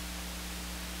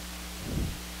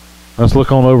 Let's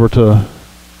look on over to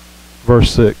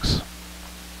verse 6.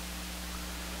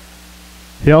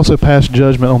 He also passed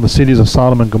judgment on the cities of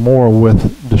Sodom and Gomorrah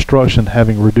with destruction,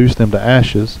 having reduced them to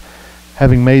ashes,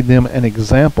 having made them an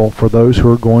example for those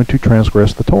who are going to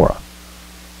transgress the Torah,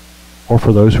 or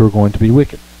for those who are going to be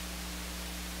wicked,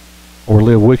 or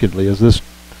live wickedly, as this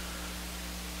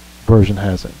version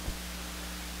has it.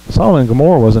 Sodom and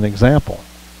Gomorrah was an example.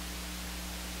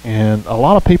 And a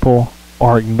lot of people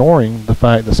are ignoring the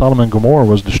fact that Sodom and Gomorrah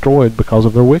was destroyed because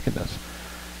of their wickedness.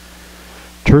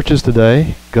 Churches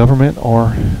today, government,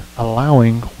 are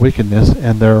allowing wickedness,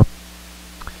 and they're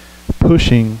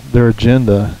pushing their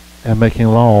agenda and making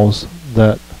laws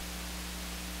that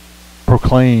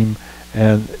proclaim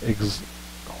and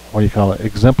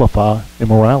exemplify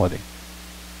immorality.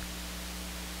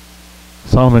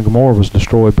 Sodom and Gomorrah was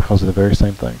destroyed because of the very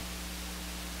same thing.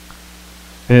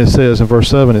 And it says in verse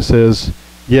 7, it says,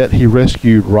 yet he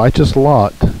rescued righteous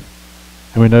Lot.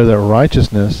 And we know that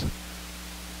righteousness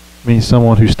means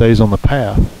someone who stays on the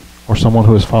path, or someone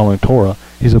who is following Torah.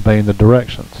 He's obeying the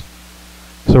directions.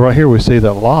 So right here we see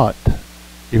that Lot,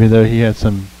 even though he had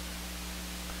some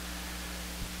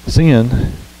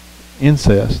sin,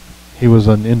 incest, he was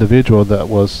an individual that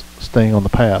was staying on the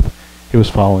path. He was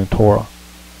following Torah.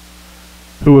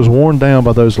 Who was worn down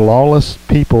by those lawless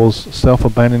people's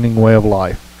self-abandoning way of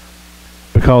life.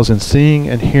 Because in seeing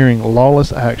and hearing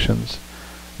lawless actions,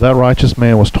 that righteous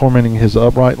man was tormenting his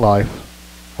upright life,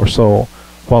 or soul,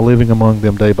 while living among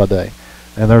them day by day.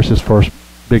 And there's his first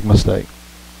big mistake.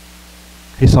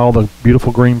 He saw the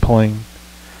beautiful green plain.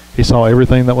 He saw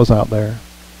everything that was out there,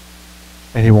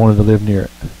 and he wanted to live near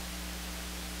it.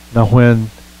 Now when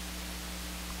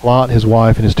Lot, his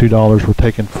wife, and his 2 daughters were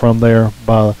taken from there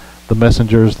by the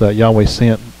messengers that Yahweh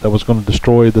sent that was going to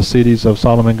destroy the cities of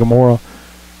Sodom and Gomorrah,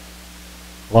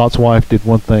 Lot's wife did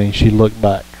one thing. She looked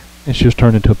back, and she was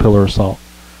turned into a pillar of salt.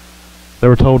 They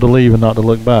were told to leave and not to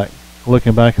look back.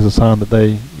 Looking back is a sign that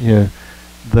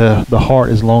the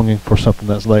heart is longing for something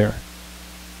that's there.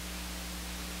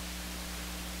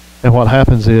 And what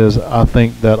happens is, I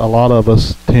think that a lot of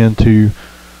us tend to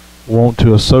want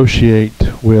to associate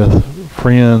with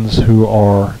friends who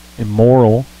are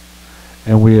immoral,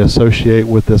 and we associate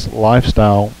with this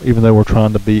lifestyle, even though we're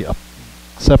trying to be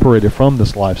separated from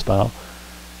this lifestyle.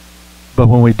 But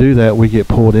when we do that, we get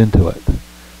pulled into it.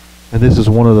 And this is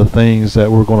one of the things that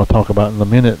we're going to talk about in a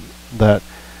minute, that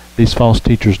these false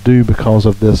teachers do because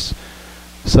of this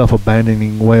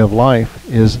self-abandoning way of life,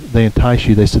 is they entice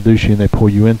you, they seduce you, and they pull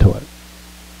you into it.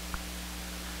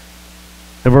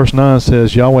 And verse 9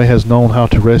 says, Yahweh has known how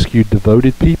to rescue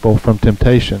devoted people from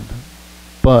temptation,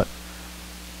 but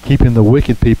keeping the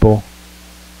wicked people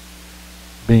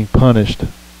being punished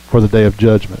for the day of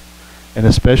judgment, and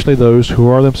especially those who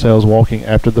are themselves walking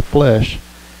after the flesh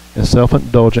in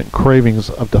self-indulgent cravings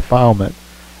of defilement,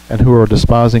 and who are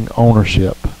despising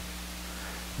ownership,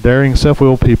 daring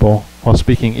self-willed people while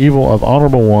speaking evil of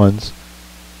honorable ones,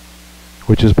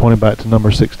 which is pointing back to number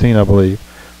 16, I believe,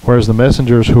 whereas the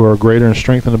messengers who are greater in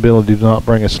strength and ability do not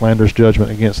bring a slanderous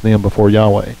judgment against them before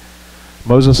Yahweh.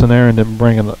 Moses and Aaron didn't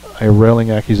bring a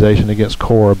railing accusation against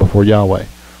Korah before Yahweh.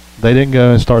 They didn't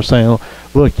go and start saying,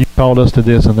 look, you called us to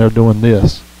this and they're doing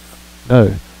this.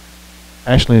 No.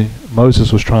 Actually,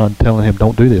 Moses was telling him,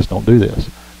 don't do this,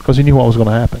 because he knew what was going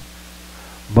to happen.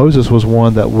 Moses was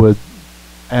one that would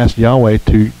ask Yahweh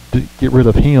to get rid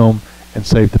of him and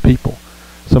save the people.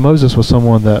 So Moses was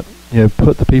someone that,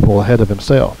 put the people ahead of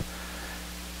himself.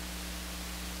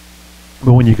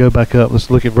 But when you go back up,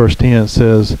 let's look at verse 10. It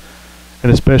says,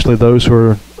 and especially those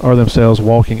who are themselves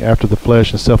walking after the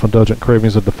flesh and self-indulgent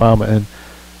cravings of defilement, and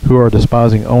who are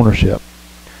despising ownership.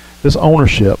 This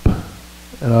ownership,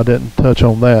 and I didn't touch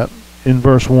on that, in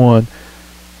verse 1,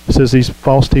 it says these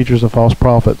false teachers and false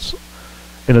prophets,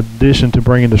 in addition to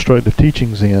bringing destructive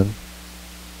teachings in,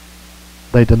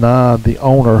 they deny the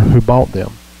owner who bought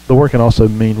them. The word can also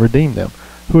mean redeem them.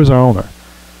 Who is our owner?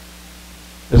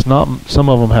 It's not, some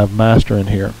of them have master in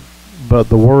here, but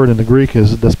the word in the Greek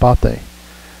is despote,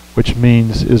 which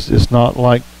means, it's not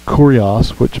like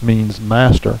kurios, which means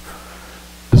master.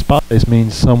 Despotes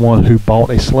means someone who bought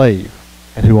a slave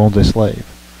and who owns a slave.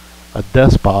 A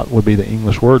despot would be the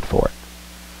English word for it.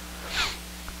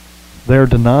 They're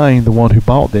denying the one who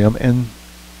bought them, and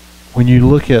when you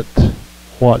look at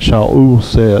what Shaul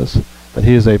says, that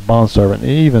he is a bondservant,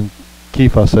 and even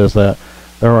Kepha says that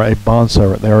they are a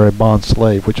bondservant, they are a bond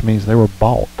slave, which means they were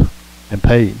bought and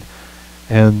paid.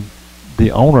 And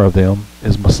the owner of them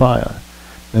is Messiah.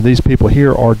 And these people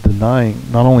here are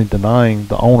not only denying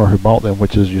the owner who bought them,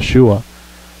 which is Yeshua,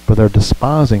 but they're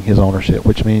despising his ownership,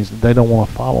 which means they don't want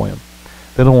to follow him.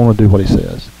 They don't want to do what he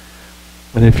says.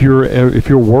 And if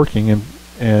you're working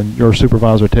and your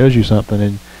supervisor tells you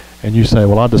something and you say,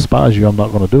 well, I despise you, I'm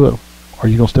not going to do it, are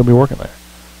you going to still be working there?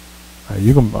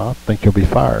 I think you'll be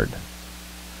fired.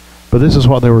 But this is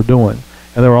what they were doing.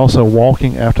 And they were also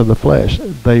walking after the flesh.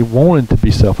 They wanted to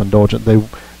be self-indulgent.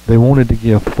 They wanted to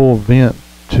give full vent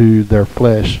to their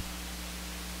flesh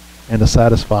and to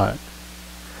satisfy it.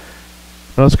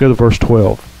 Now let's go to verse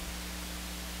 12.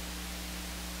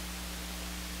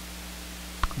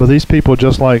 But these people,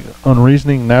 just like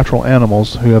unreasoning natural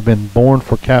animals who have been born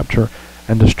for capture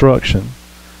and destruction,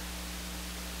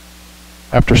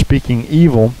 after speaking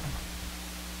evil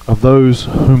of those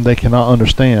whom they cannot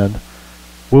understand,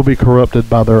 will be corrupted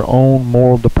by their own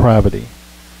moral depravity.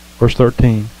 Verse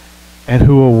 13, and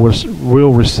who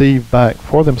will receive back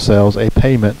for themselves a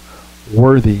payment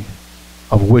worthy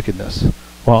of wickedness,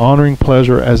 while honoring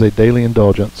pleasure as a daily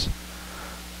indulgence.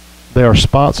 They are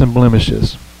spots and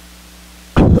blemishes,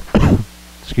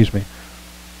 excuse me,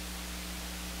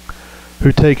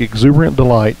 who take exuberant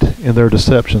delight in their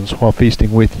deceptions while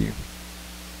feasting with you.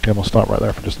 Okay, I'm going to stop right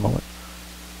there for just a moment.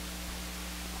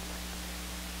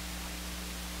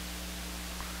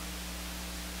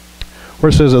 Where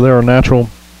it says that there are natural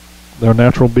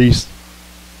beasts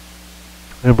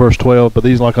in verse 12, but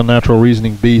these like unnatural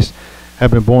reasoning beasts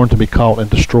have been born to be caught and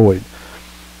destroyed.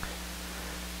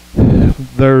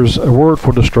 There's a word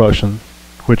for destruction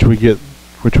which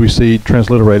we see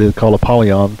transliterated called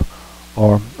apollyon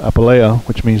or apaleia,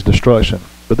 which means destruction.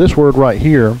 But this word right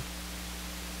here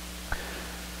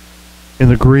in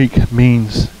the Greek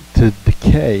means to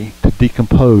decay, to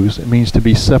decompose. It means to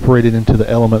be separated into the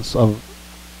elements of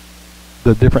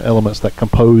the different elements that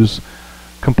compose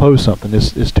something.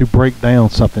 Is to break down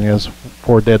something as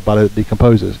for a dead body that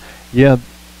decomposes. Yeah,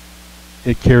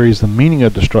 it carries the meaning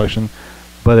of destruction,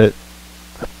 but it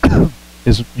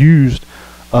is used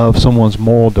of someone's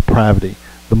moral depravity,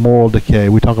 the moral decay.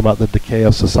 We talk about the decay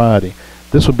of society.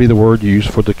 This would be the word used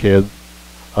for decay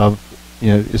of,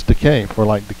 it's decay, for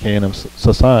like decaying of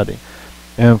society.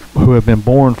 And who have been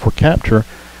born for capture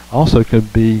also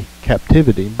could be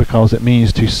captivity, because it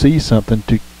means to seize something,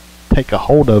 to take a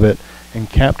hold of it and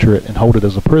capture it and hold it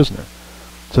as a prisoner.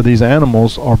 So these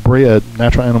animals are bred,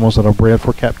 natural animals that are bred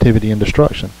for captivity and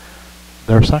destruction.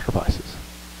 They're sacrifices.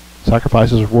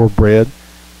 Sacrifices were bred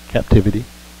captivity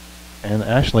and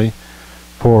actually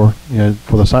for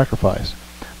the sacrifice.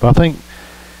 But I think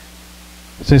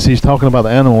since he's talking about the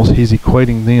animals, he's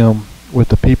equating them with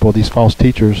the people, these false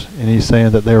teachers, and he's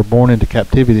saying that they are born into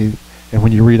captivity. And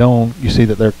when you read on, you see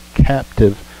that they're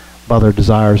captive by their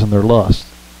desires and their lusts.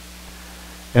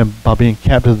 And by being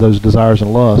captive to those desires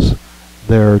and lusts,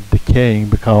 they're decaying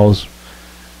because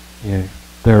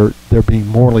they're being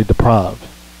morally deprived.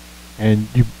 And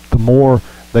the more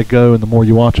they go and the more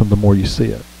you watch them, the more you see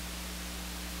it.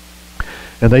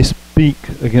 And they speak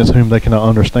against whom they cannot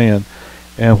understand.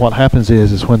 And what happens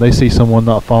is when they see someone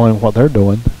not following what they're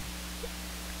doing,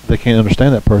 they can't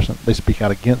understand that person. They speak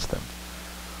out against them.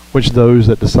 Which those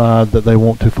that decide that they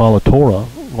want to follow Torah,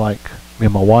 like me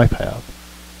and my wife have,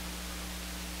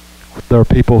 there are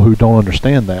people who don't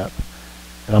understand that.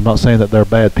 And I'm not saying that they're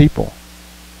bad people,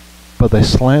 but they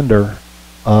slander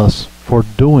us for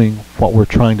doing what we're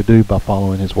trying to do by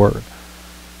following His Word.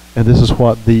 And this is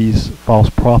what these false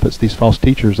prophets, these false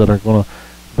teachers that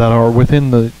are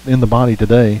within the body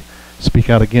today, speak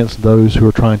out against those who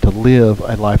are trying to live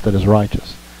a life that is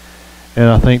righteous. And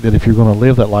I think that if you're going to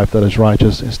live that life that is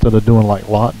righteous, instead of doing like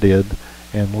Lot did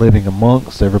and living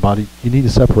amongst everybody, you need to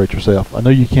separate yourself. I know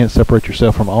you can't separate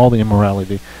yourself from all the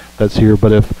immorality that's here,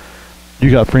 but if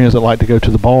you got friends that like to go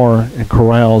to the bar and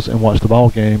carouse and watch the ball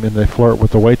game and they flirt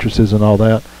with the waitresses and all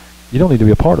that, you don't need to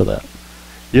be a part of that.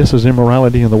 Yes, there's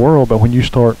immorality in the world, but when you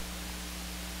start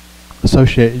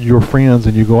associating your friends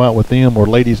and you go out with them, or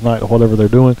ladies' night or whatever they're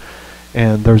doing,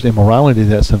 and there's immorality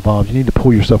that's involved, you need to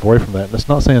pull yourself away from that. And it's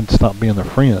not saying to stop being their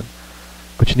friend,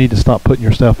 but you need to stop putting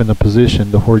yourself in a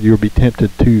position to where you'll be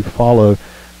tempted to follow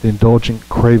the indulgent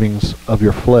cravings of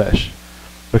your flesh.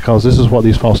 Because this is what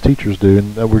these false teachers do,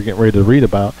 and that we're getting ready to read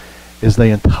about, is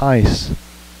they entice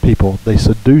people, they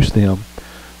seduce them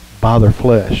by their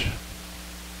flesh.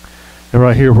 And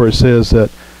right here where it says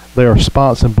that they are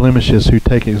spots and blemishes who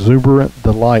take exuberant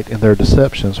delight in their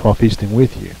deceptions while feasting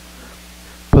with you,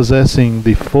 possessing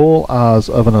the full eyes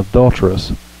of an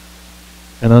adulteress,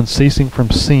 and unceasing from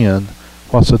sin,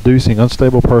 while seducing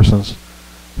unstable persons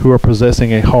who are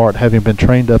possessing a heart having been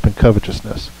trained up in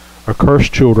covetousness, are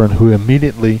cursed children who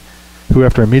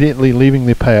after immediately leaving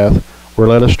the path were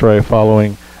led astray,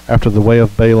 following after the way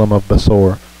of Balaam of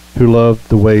Besor, who loved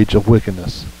the wage of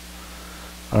wickedness.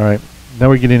 Alright, now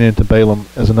we're getting into Balaam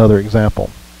as another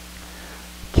example.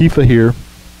 Kepha here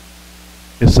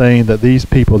is saying that these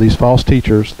people, these false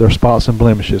teachers, they're spots and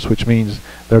blemishes, which means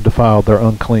they're defiled, they're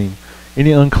unclean.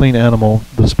 Any unclean animal,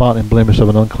 the spot and blemish of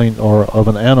an unclean or of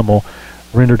an animal,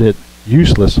 rendered it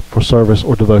useless for service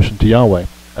or devotion to Yahweh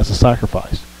as a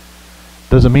sacrifice.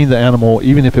 Doesn't mean the animal,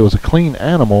 even if it was a clean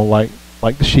animal, like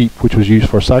the sheep, which was used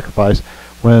for sacrifice,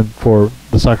 when for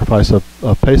the sacrifice of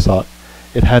Pesach,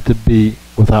 it had to be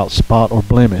without spot or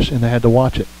blemish, and they had to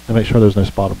watch it and make sure there's no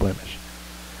spot or blemish.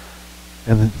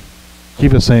 And then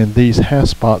Kepha saying these have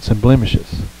spots and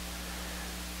blemishes,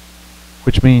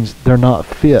 which means they're not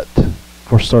fit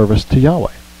for service to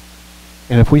Yahweh.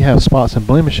 And if we have spots and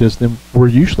blemishes, then we're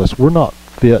useless. We're not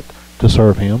fit to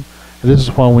serve Him. And this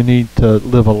is why we need to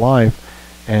live a life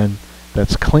and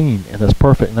that's clean and that's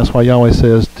perfect. And that's why Yahweh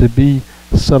says to be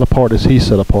set apart as He's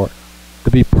set apart,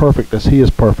 to be perfect as He is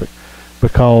perfect,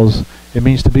 because it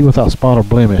means to be without spot or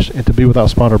blemish. And to be without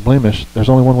spot or blemish, there's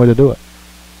only one way to do it.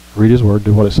 Read His Word,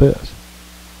 do what it says.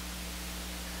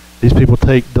 These people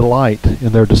take delight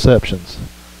in their deceptions.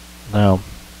 Now,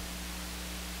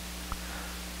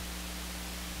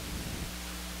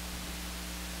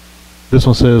 this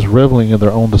one says, reveling in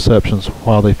their own deceptions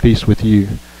while they feast with you.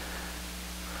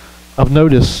 I've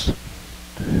noticed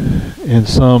in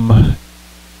some,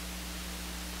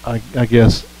 I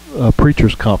guess,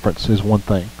 preachers' conference is one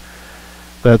thing,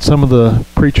 that some of the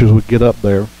preachers would get up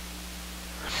there,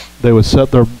 they would set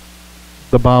the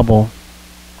Bible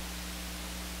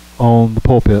on the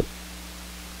pulpit,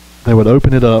 they would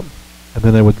open it up, and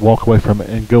then they would walk away from it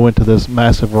and go into this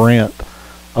massive rant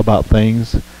about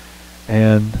things,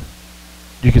 and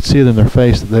you could see it in their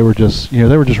face that they were just,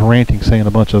 they were just ranting, saying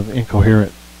a bunch of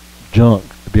incoherent junk,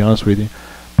 to be honest with you.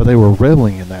 But they were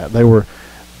reveling in that.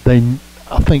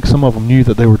 I think some of them knew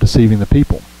that they were deceiving the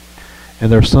people.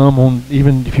 And there's some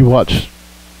even if you watch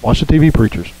the TV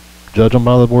preachers, judge them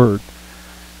by the Word,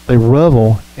 they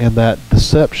revel in that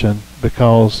deception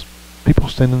because people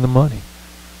send in the money.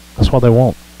 That's what they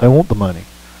want. They want the money.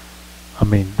 I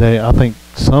mean, I think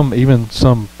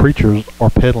some preachers are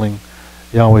peddling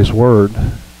Yahweh's Word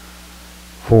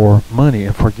for money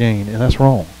and for gain, and that's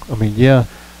wrong. I mean, yeah,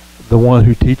 the one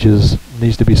who teaches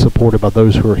needs to be supported by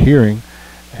those who are hearing,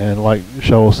 and like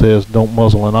Shaul says, don't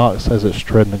muzzle an ox as it's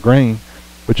treading the grain,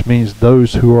 which means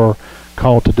those who are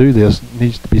called to do this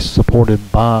needs to be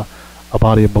supported by a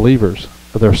body of believers.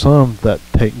 But there are some that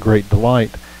take great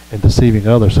delight in deceiving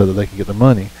others so that they can get the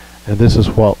money, and this is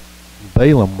what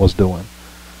Balaam was doing.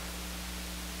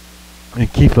 And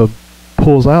Kepha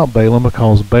pulls out Balaam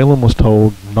because Balaam was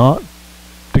told not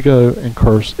to go and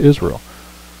curse Israel.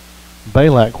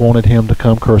 Balak wanted him to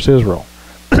come curse Israel.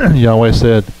 Yahweh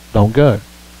said, don't go.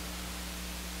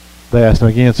 They asked him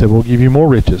again, said, we'll give you more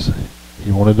riches.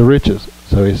 He wanted the riches.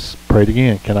 So he prayed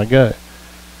again, can I go?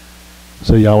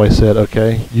 So Yahweh said,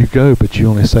 okay, you go, but you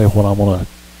only say what I want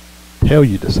to tell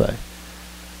you to say.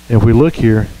 And if we look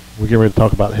here, we're getting ready to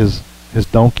talk about his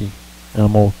donkey. And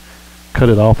I'm going to cut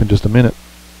it off in just a minute.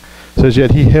 It says,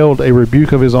 yet he held a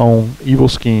rebuke of his own evil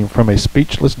scheme from a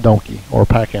speechless donkey or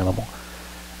pack animal.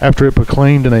 After it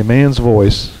proclaimed in a man's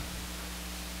voice,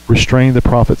 restrained the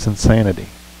prophet's insanity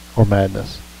or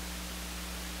madness.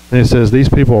 Then it says, these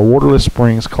people are waterless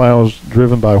springs, clouds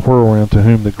driven by a whirlwind, to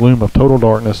whom the gloom of total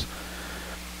darkness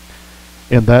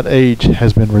in that age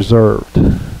has been reserved.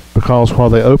 Because while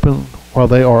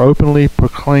they are openly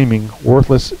proclaiming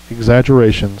worthless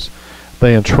exaggerations,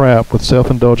 they entrap with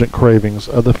self-indulgent cravings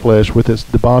of the flesh with its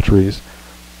debaucheries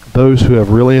those who have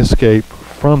really escaped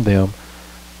from them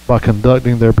by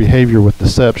conducting their behavior with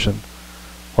deception,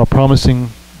 while promising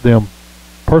them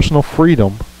personal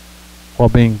freedom while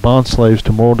being bondslaves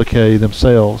to moral decay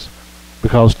themselves,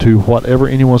 because to whatever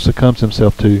anyone succumbs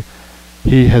himself to,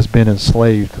 he has been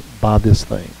enslaved by this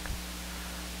thing.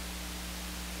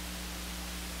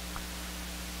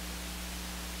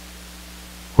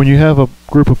 When you have a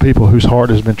group of people whose heart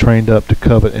has been trained up to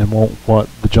covet and want what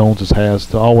the Joneses has,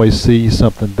 to always see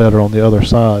something better on the other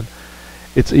side,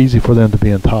 it's easy for them to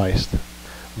be enticed.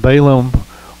 Balaam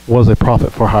was a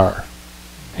prophet for hire.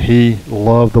 He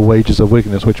loved the wages of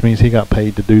wickedness, which means he got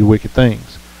paid to do wicked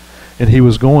things. And he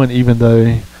was going, even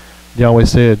though Yahweh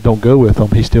said, don't go with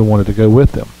them, he still wanted to go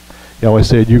with them. Yahweh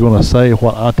said, you're going to say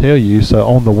what I tell you. So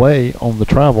on the way, on the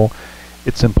travel,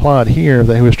 it's implied here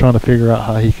that he was trying to figure out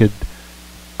how he could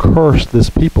curse this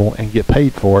people and get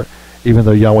paid for it, even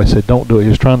though Yahweh said don't do it. He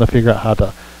was trying to figure out how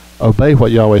to obey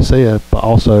what Yahweh said, but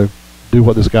also do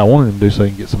what this guy wanted him to do so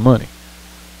he can get some money.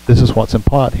 This is what's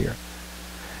implied here.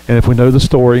 And if we know the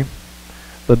story,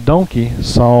 the donkey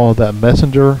saw that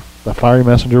messenger, the fiery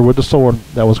messenger with the sword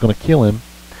that was going to kill him,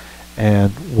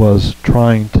 and was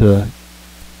trying to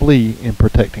flee in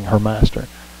protecting her master.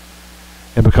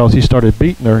 And because he started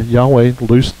beating her, Yahweh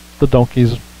loosed the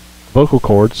donkey's vocal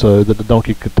cord so that the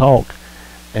donkey could talk.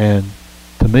 And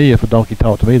to me, if a donkey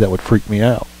talked to me, that would freak me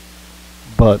out.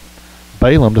 But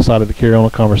Balaam decided to carry on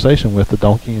a conversation with the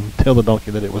donkey and tell the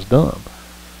donkey that it was dumb.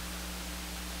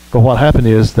 But what happened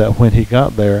is that when he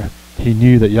got there, he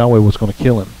knew that Yahweh was going to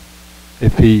kill him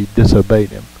if he disobeyed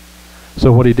him.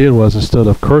 So what he did was, instead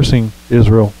of cursing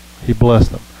Israel, he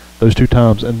blessed them. Those two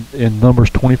times in Numbers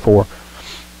 24,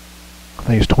 I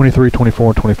think it's 23, 24,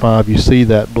 and 25, you see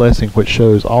that blessing, which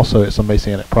shows also it's a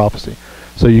messianic prophecy.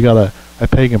 So you got a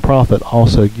pagan prophet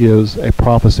also gives a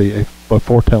prophecy, a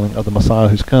foretelling of the Messiah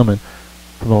who's coming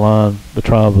from the line, the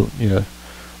tribe,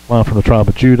 line from the tribe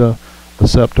of Judah, the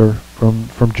scepter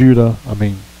from Judah. I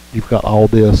mean, you've got all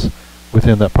this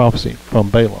within that prophecy from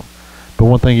Balaam. But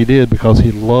one thing he did, because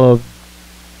he loved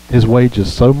his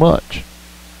wages so much,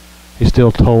 he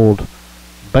still told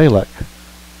Balak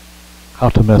how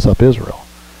to mess up Israel.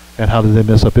 And how did they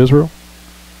mess up Israel?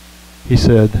 He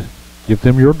said, give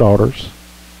them your daughters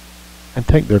and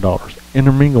take their daughters.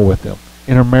 Intermingle with them.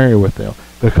 Intermarry with them.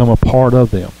 Become a part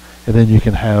of them. And then you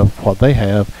can have what they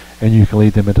have, and you can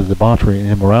lead them into debauchery and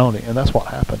immorality. And that's what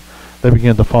happened. They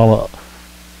began to follow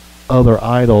other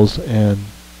idols and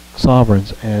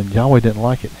sovereigns, and Yahweh didn't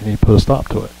like it, and he put a stop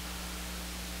to it.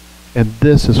 And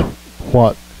this is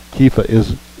what Kepha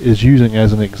is using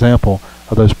as an example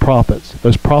of those prophets.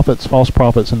 Those prophets, false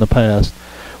prophets in the past,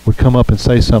 would come up and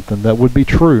say something that would be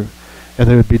true, and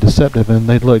they would be deceptive, and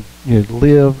they'd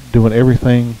live doing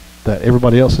everything that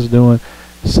everybody else is doing,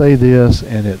 say this,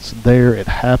 and it's there, it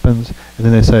happens, and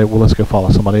then they say, well, let's go follow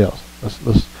somebody else.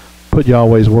 Let's put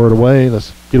Yahweh's word away.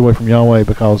 Let's get away from Yahweh,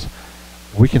 because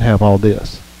we can have all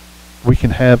this. We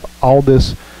can have all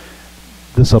this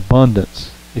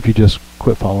abundance if you just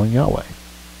quit following Yahweh.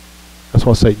 That's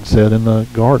what Satan said in the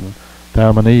garden to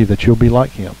Adam and Eve, that you'll be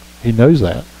like him. He knows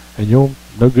that, and you'll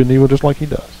know good and evil just like he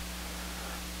does.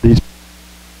 These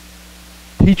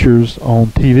teachers on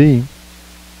TV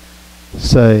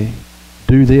say,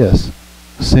 do this,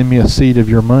 send me a seed of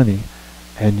your money,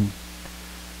 and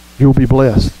you'll be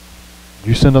blessed.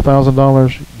 You send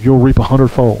 $1,000, you'll reap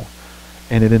 100-fold.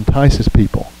 And it entices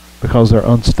people because they're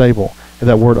unstable. And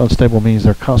that word unstable means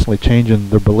they're constantly changing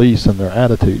their beliefs and their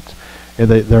attitudes. And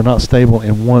they're not stable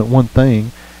in one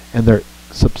thing, and they're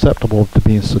susceptible to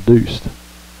being seduced.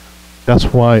 That's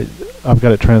why I've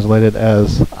got it translated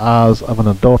as eyes of an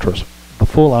adulteress, the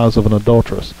full eyes of an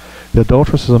adulteress. The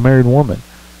adulteress is a married woman,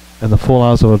 and the full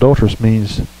eyes of an adulteress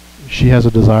means she has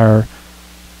a desire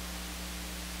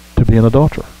to be an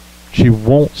adulterer. She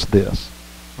wants this.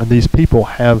 And these people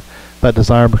have that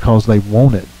desire because they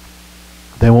want it.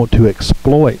 They want to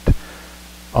exploit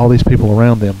all these people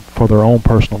around them for their own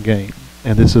personal gain.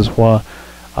 And this is why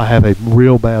I have a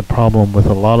real bad problem with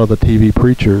a lot of the TV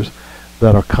preachers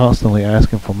that are constantly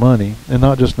asking for money, and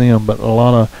not just them, but a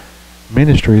lot of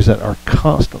ministries that are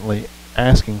constantly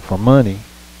asking for money,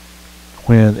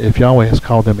 when if Yahweh has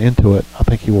called them into it, I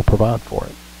think he will provide for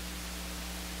it.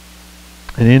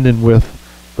 And ending with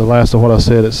the last of what I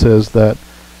said, it says that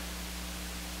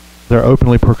they're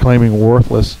openly proclaiming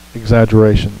worthless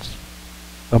exaggerations.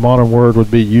 A modern word would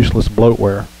be useless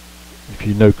bloatware, if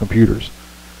you know computers.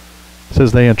 It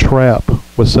says they entrap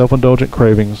with self-indulgent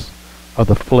cravings of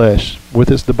the flesh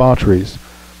with its debaucheries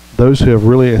those who have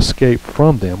really escaped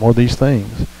from them or these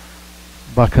things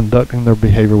by conducting their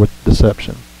behavior with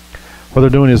deception. What they're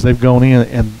doing is they've gone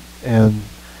in and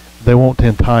they want to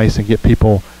entice and get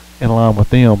people in line with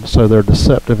them, so they're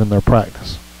deceptive in their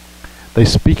practice. They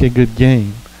speak a good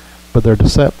game, but they're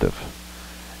deceptive.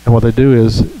 And what they do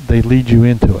is they lead you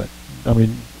into it. I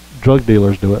mean, drug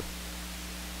dealers do it.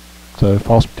 So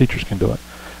false teachers can do it.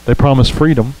 They promise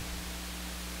freedom,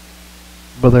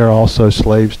 but they're also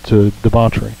slaves to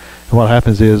debauchery. And what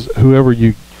happens is whoever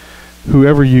you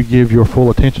give your full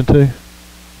attention to,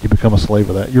 you become a slave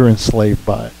of that. You're enslaved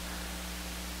by it.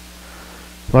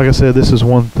 Like I said, this is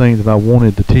one thing that I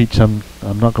wanted to teach. I'm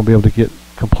not going to be able to get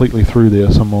completely through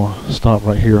this. I'm going to stop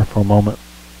right here for a moment.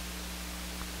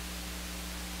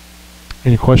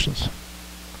 Any questions?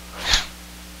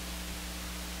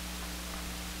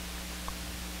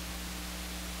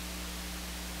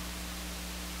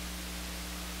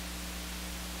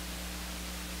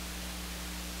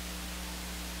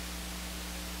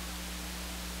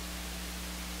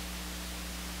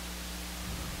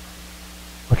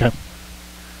 Okay.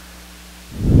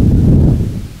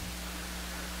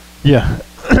 Yeah.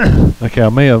 Okay,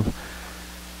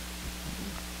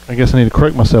 I guess I need to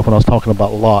correct myself when I was talking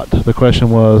about Lot. The question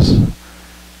was,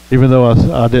 even though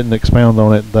I didn't expound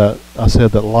on it, that I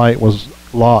said that Lot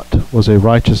was a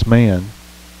righteous man,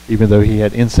 even though he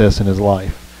had incest in his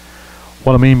life.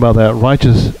 What I mean by that,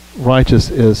 righteous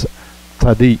is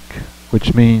tzaddik,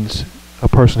 which means a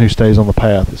person who stays on the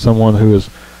path. It's someone who is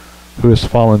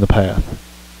following the path.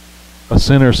 A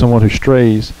sinner is someone who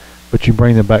strays, but you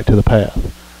bring them back to the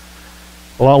path.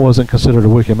 Lot wasn't considered a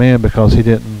wicked man because he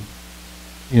didn't,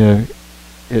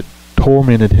 it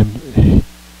tormented him.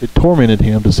 It tormented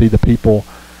him to see the people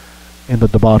in the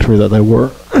debauchery that they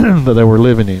were that they were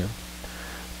living in.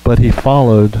 But he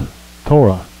followed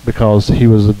Torah because he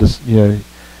was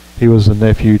a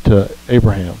nephew to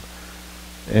Abraham,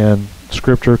 and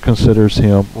Scripture considers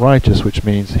him righteous, which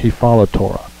means he followed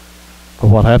Torah. But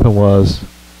what happened was,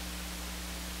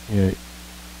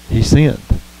 he sinned,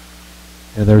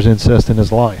 and there's incest in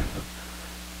his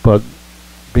life. But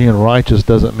being righteous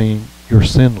doesn't mean you're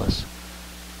sinless.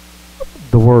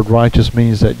 The word righteous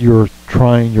means that you're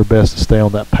trying your best to stay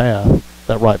on that path,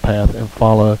 that right path, and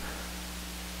follow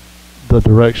the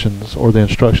directions or the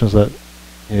instructions that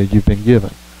you've been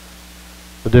given.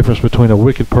 The difference between a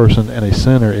wicked person and a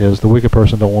sinner is the wicked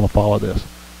person don't want to follow this.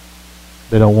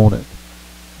 They don't want it.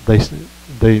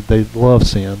 They love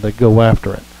sin. They go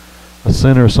after it. A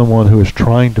sinner is someone who is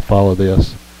trying to follow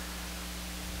this,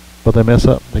 but they mess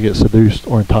up. They get seduced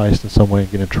or enticed in some way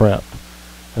and get entrapped.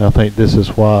 And I think this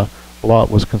is why Lot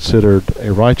was considered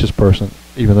a righteous person,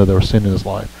 even though there was sin in his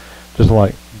life. Just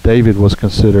like David was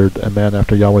considered a man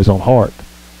after Yahweh's own heart,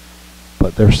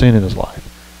 but there's sin in his life.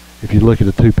 If you look at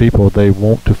the two people, they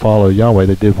want to follow Yahweh.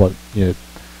 They did what, they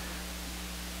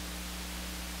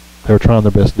were trying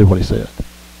their best to do what he said.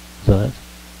 Is that it?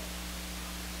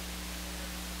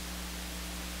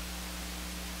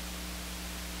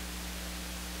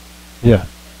 Yeah.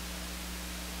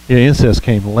 Yeah, incest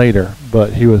came later,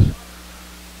 but he was...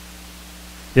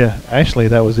 Yeah, actually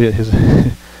that was it.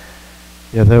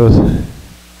 Yeah, that was...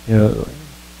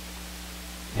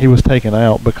 he was taken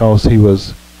out because he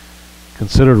was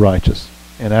considered righteous.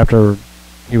 And after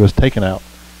he was taken out,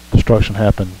 destruction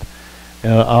happened.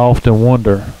 And I often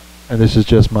wonder, and this is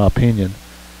just my opinion,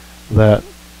 that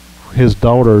his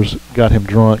daughters got him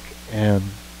drunk and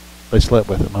they slept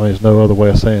with him. I mean, there's no other way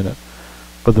of saying it.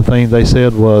 But the thing they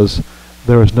said was,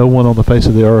 there is no one on the face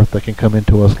of the earth that can come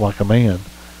into us like a man.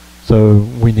 So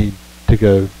we need to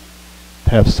go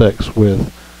have sex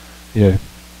with,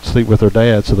 sleep with their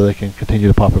dad so that they can continue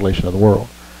the population of the world.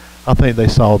 I think they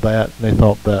saw that and they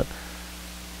thought that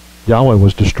Yahweh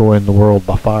was destroying the world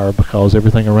by fire because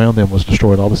everything around them was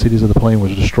destroyed. All the cities of the plain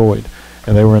was destroyed,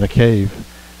 and they were in a cave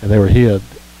and they were hid.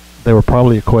 They were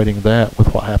probably equating that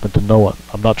with what happened to Noah.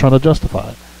 I'm not trying to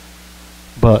justify it,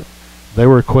 but they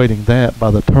were equating that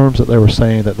by the terms that they were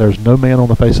saying that there's no man on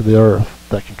the face of the earth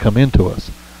that can come into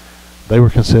us. They were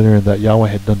considering that Yahweh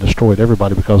had done destroyed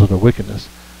everybody because of their wickedness,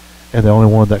 and the only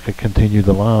one that could continue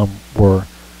the line were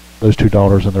those two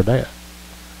daughters and their dad.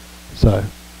 So,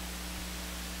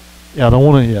 yeah, I don't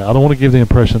want to give the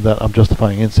impression that I'm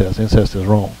justifying incest. Incest is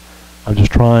wrong. I'm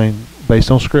just trying, based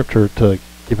on scripture, to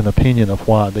give an opinion of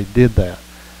why they did that,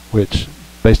 which,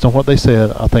 based on what they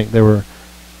said, I think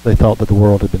they thought that the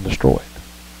world had been destroyed,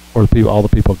 or all the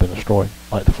people had been destroyed,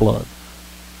 like the flood,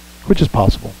 which is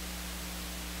possible.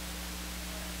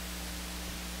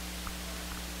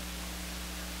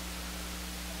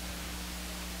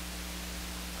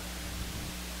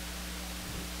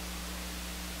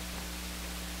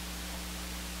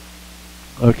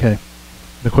 Okay,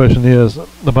 the question is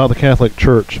about the Catholic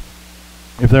Church.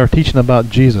 If they're teaching about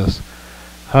Jesus,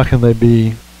 how can they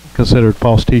be considered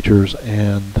false teachers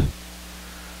and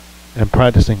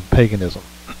practicing paganism?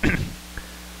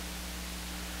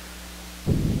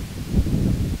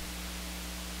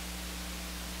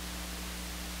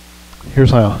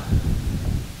 Here's how.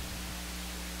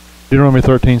 Deuteronomy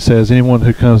 13 says, anyone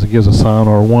who comes and gives a sign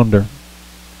or a wonder,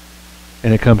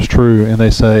 and it comes true, and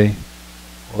they say,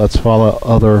 let's follow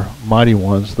other mighty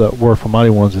ones. The word for mighty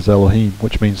ones is Elohim,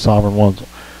 which means sovereign ones.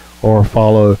 Or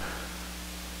follow,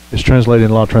 it's translated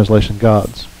in a lot of translation,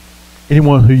 gods.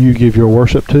 Anyone who you give your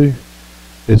worship to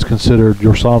is considered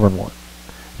your sovereign one.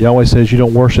 Yahweh says you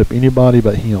don't worship anybody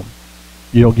but Him.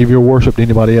 You don't give your worship to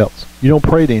anybody else. You don't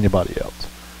pray to anybody else.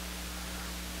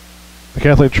 The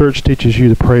Catholic Church teaches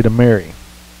you to pray to Mary.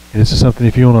 And this is something,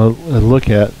 if you want to look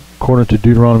at, according to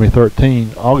Deuteronomy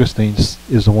 13, Augustine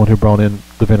is the one who brought in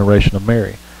the veneration of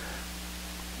Mary.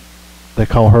 They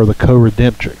call her the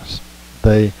co-redemptrix.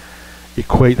 They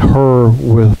equate her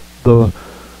with the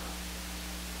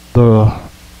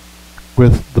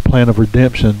plan of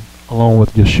redemption along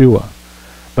with Yeshua.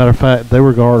 Matter of fact, they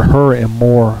regard her in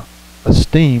more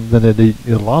esteem than they do,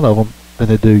 a lot of them, than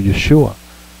they do Yeshua.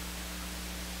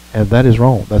 And that is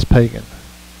wrong. That's pagan.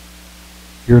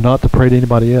 You're not to pray to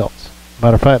anybody else.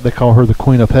 Matter of fact, they call her the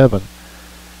Queen of Heaven.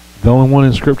 The only one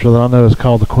in Scripture that I know is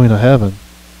called the Queen of Heaven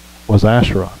was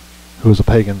Asherah, who was a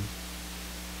pagan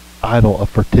idol of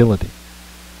fertility.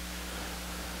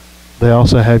 They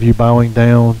also have you bowing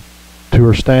down to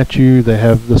her statue. They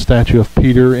have the statue of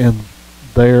Peter in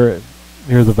there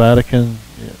near the Vatican,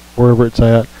 wherever it's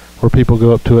at, where people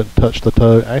go up to it and touch the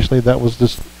toe. Actually, that was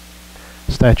this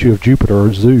statue of Jupiter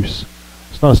or Zeus.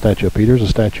 It's not a statue of Peter, it's a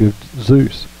statue of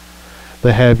Zeus.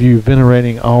 They have you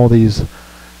venerating all these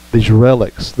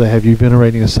relics. They have you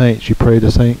venerating the saints. You pray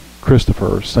to Saint Christopher,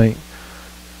 or Saint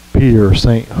Peter, or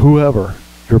Saint whoever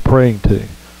you're praying to.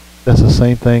 That's the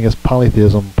same thing as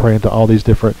polytheism, praying to all these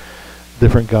different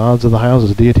gods of the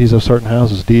houses, deities of certain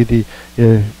houses, deity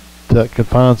that could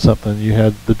find something. You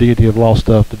had the deity of lost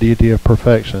stuff, the deity of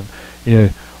perfection.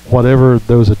 Whatever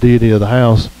there was a deity of the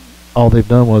house, all they've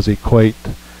done was equate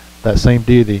that same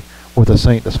deity with a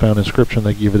saint that's found in Scripture, and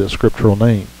they give it a scriptural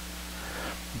name.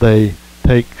 They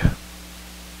take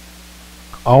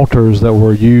altars that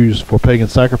were used for pagan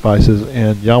sacrifices,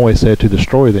 and Yahweh said to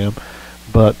destroy them,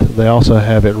 but they also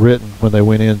have it written when they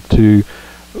went into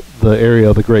the area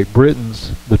of the Great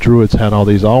Britons. The Druids had all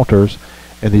these altars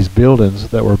and these buildings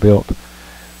that were built.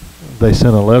 They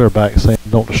sent a letter back saying,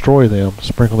 don't destroy them,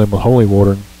 sprinkle them with holy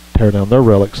water, and tear down their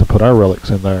relics and put our relics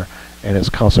in there, and it's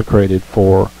consecrated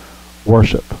for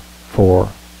worship for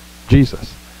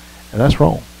Jesus. And that's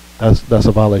wrong. That's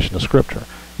a violation of Scripture.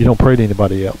 You don't pray to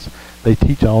anybody else. They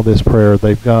teach all this prayer.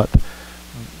 They've got,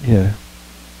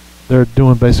 they're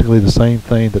doing basically the same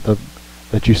thing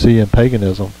that you see in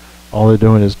paganism. All they're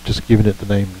doing is just giving it the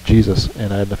name of Jesus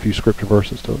and adding a few scripture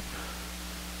verses to it.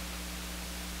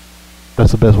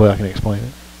 That's the best way I can explain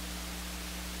it.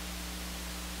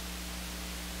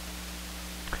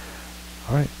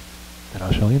 All right, then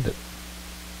I shall end it.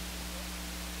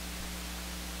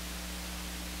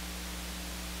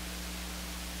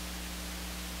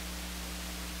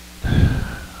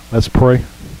 Let's pray.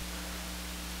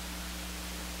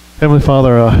 Heavenly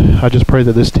Father, I just pray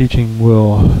that this teaching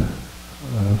will,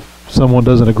 if someone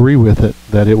doesn't agree with it,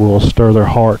 that it will stir their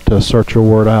heart to search your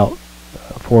word out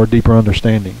for a deeper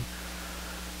understanding.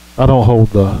 I don't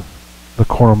hold the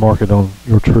corner market on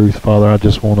your truth, Father. I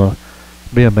just want to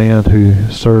be a man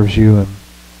who serves you and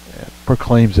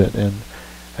proclaims it, and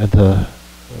to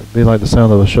be like the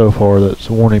sound of a shofar that's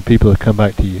warning people to come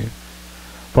back to you.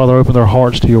 Father, open their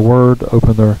hearts to your word,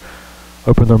 open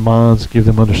their minds, give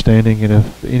them understanding, and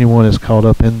if anyone is caught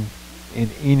up in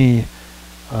any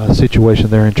situation,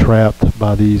 they're entrapped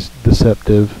by these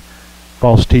deceptive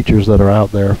false teachers that are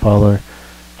out there, Father,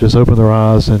 just open their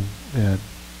eyes and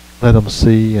let them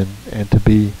see and to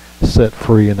be set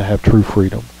free and to have true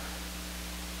freedom.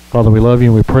 Father, we love you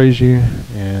and we praise you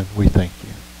and we thank you.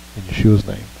 In Yeshua's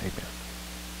name.